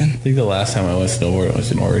weekend. I think the last time I went snowboarding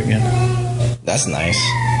was in Oregon. That's nice.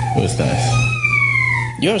 It was nice.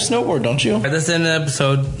 You have a snowboard, don't you? That's the end of the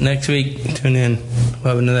episode. Next week, tune in.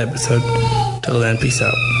 We'll have another episode. Till then, peace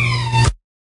out.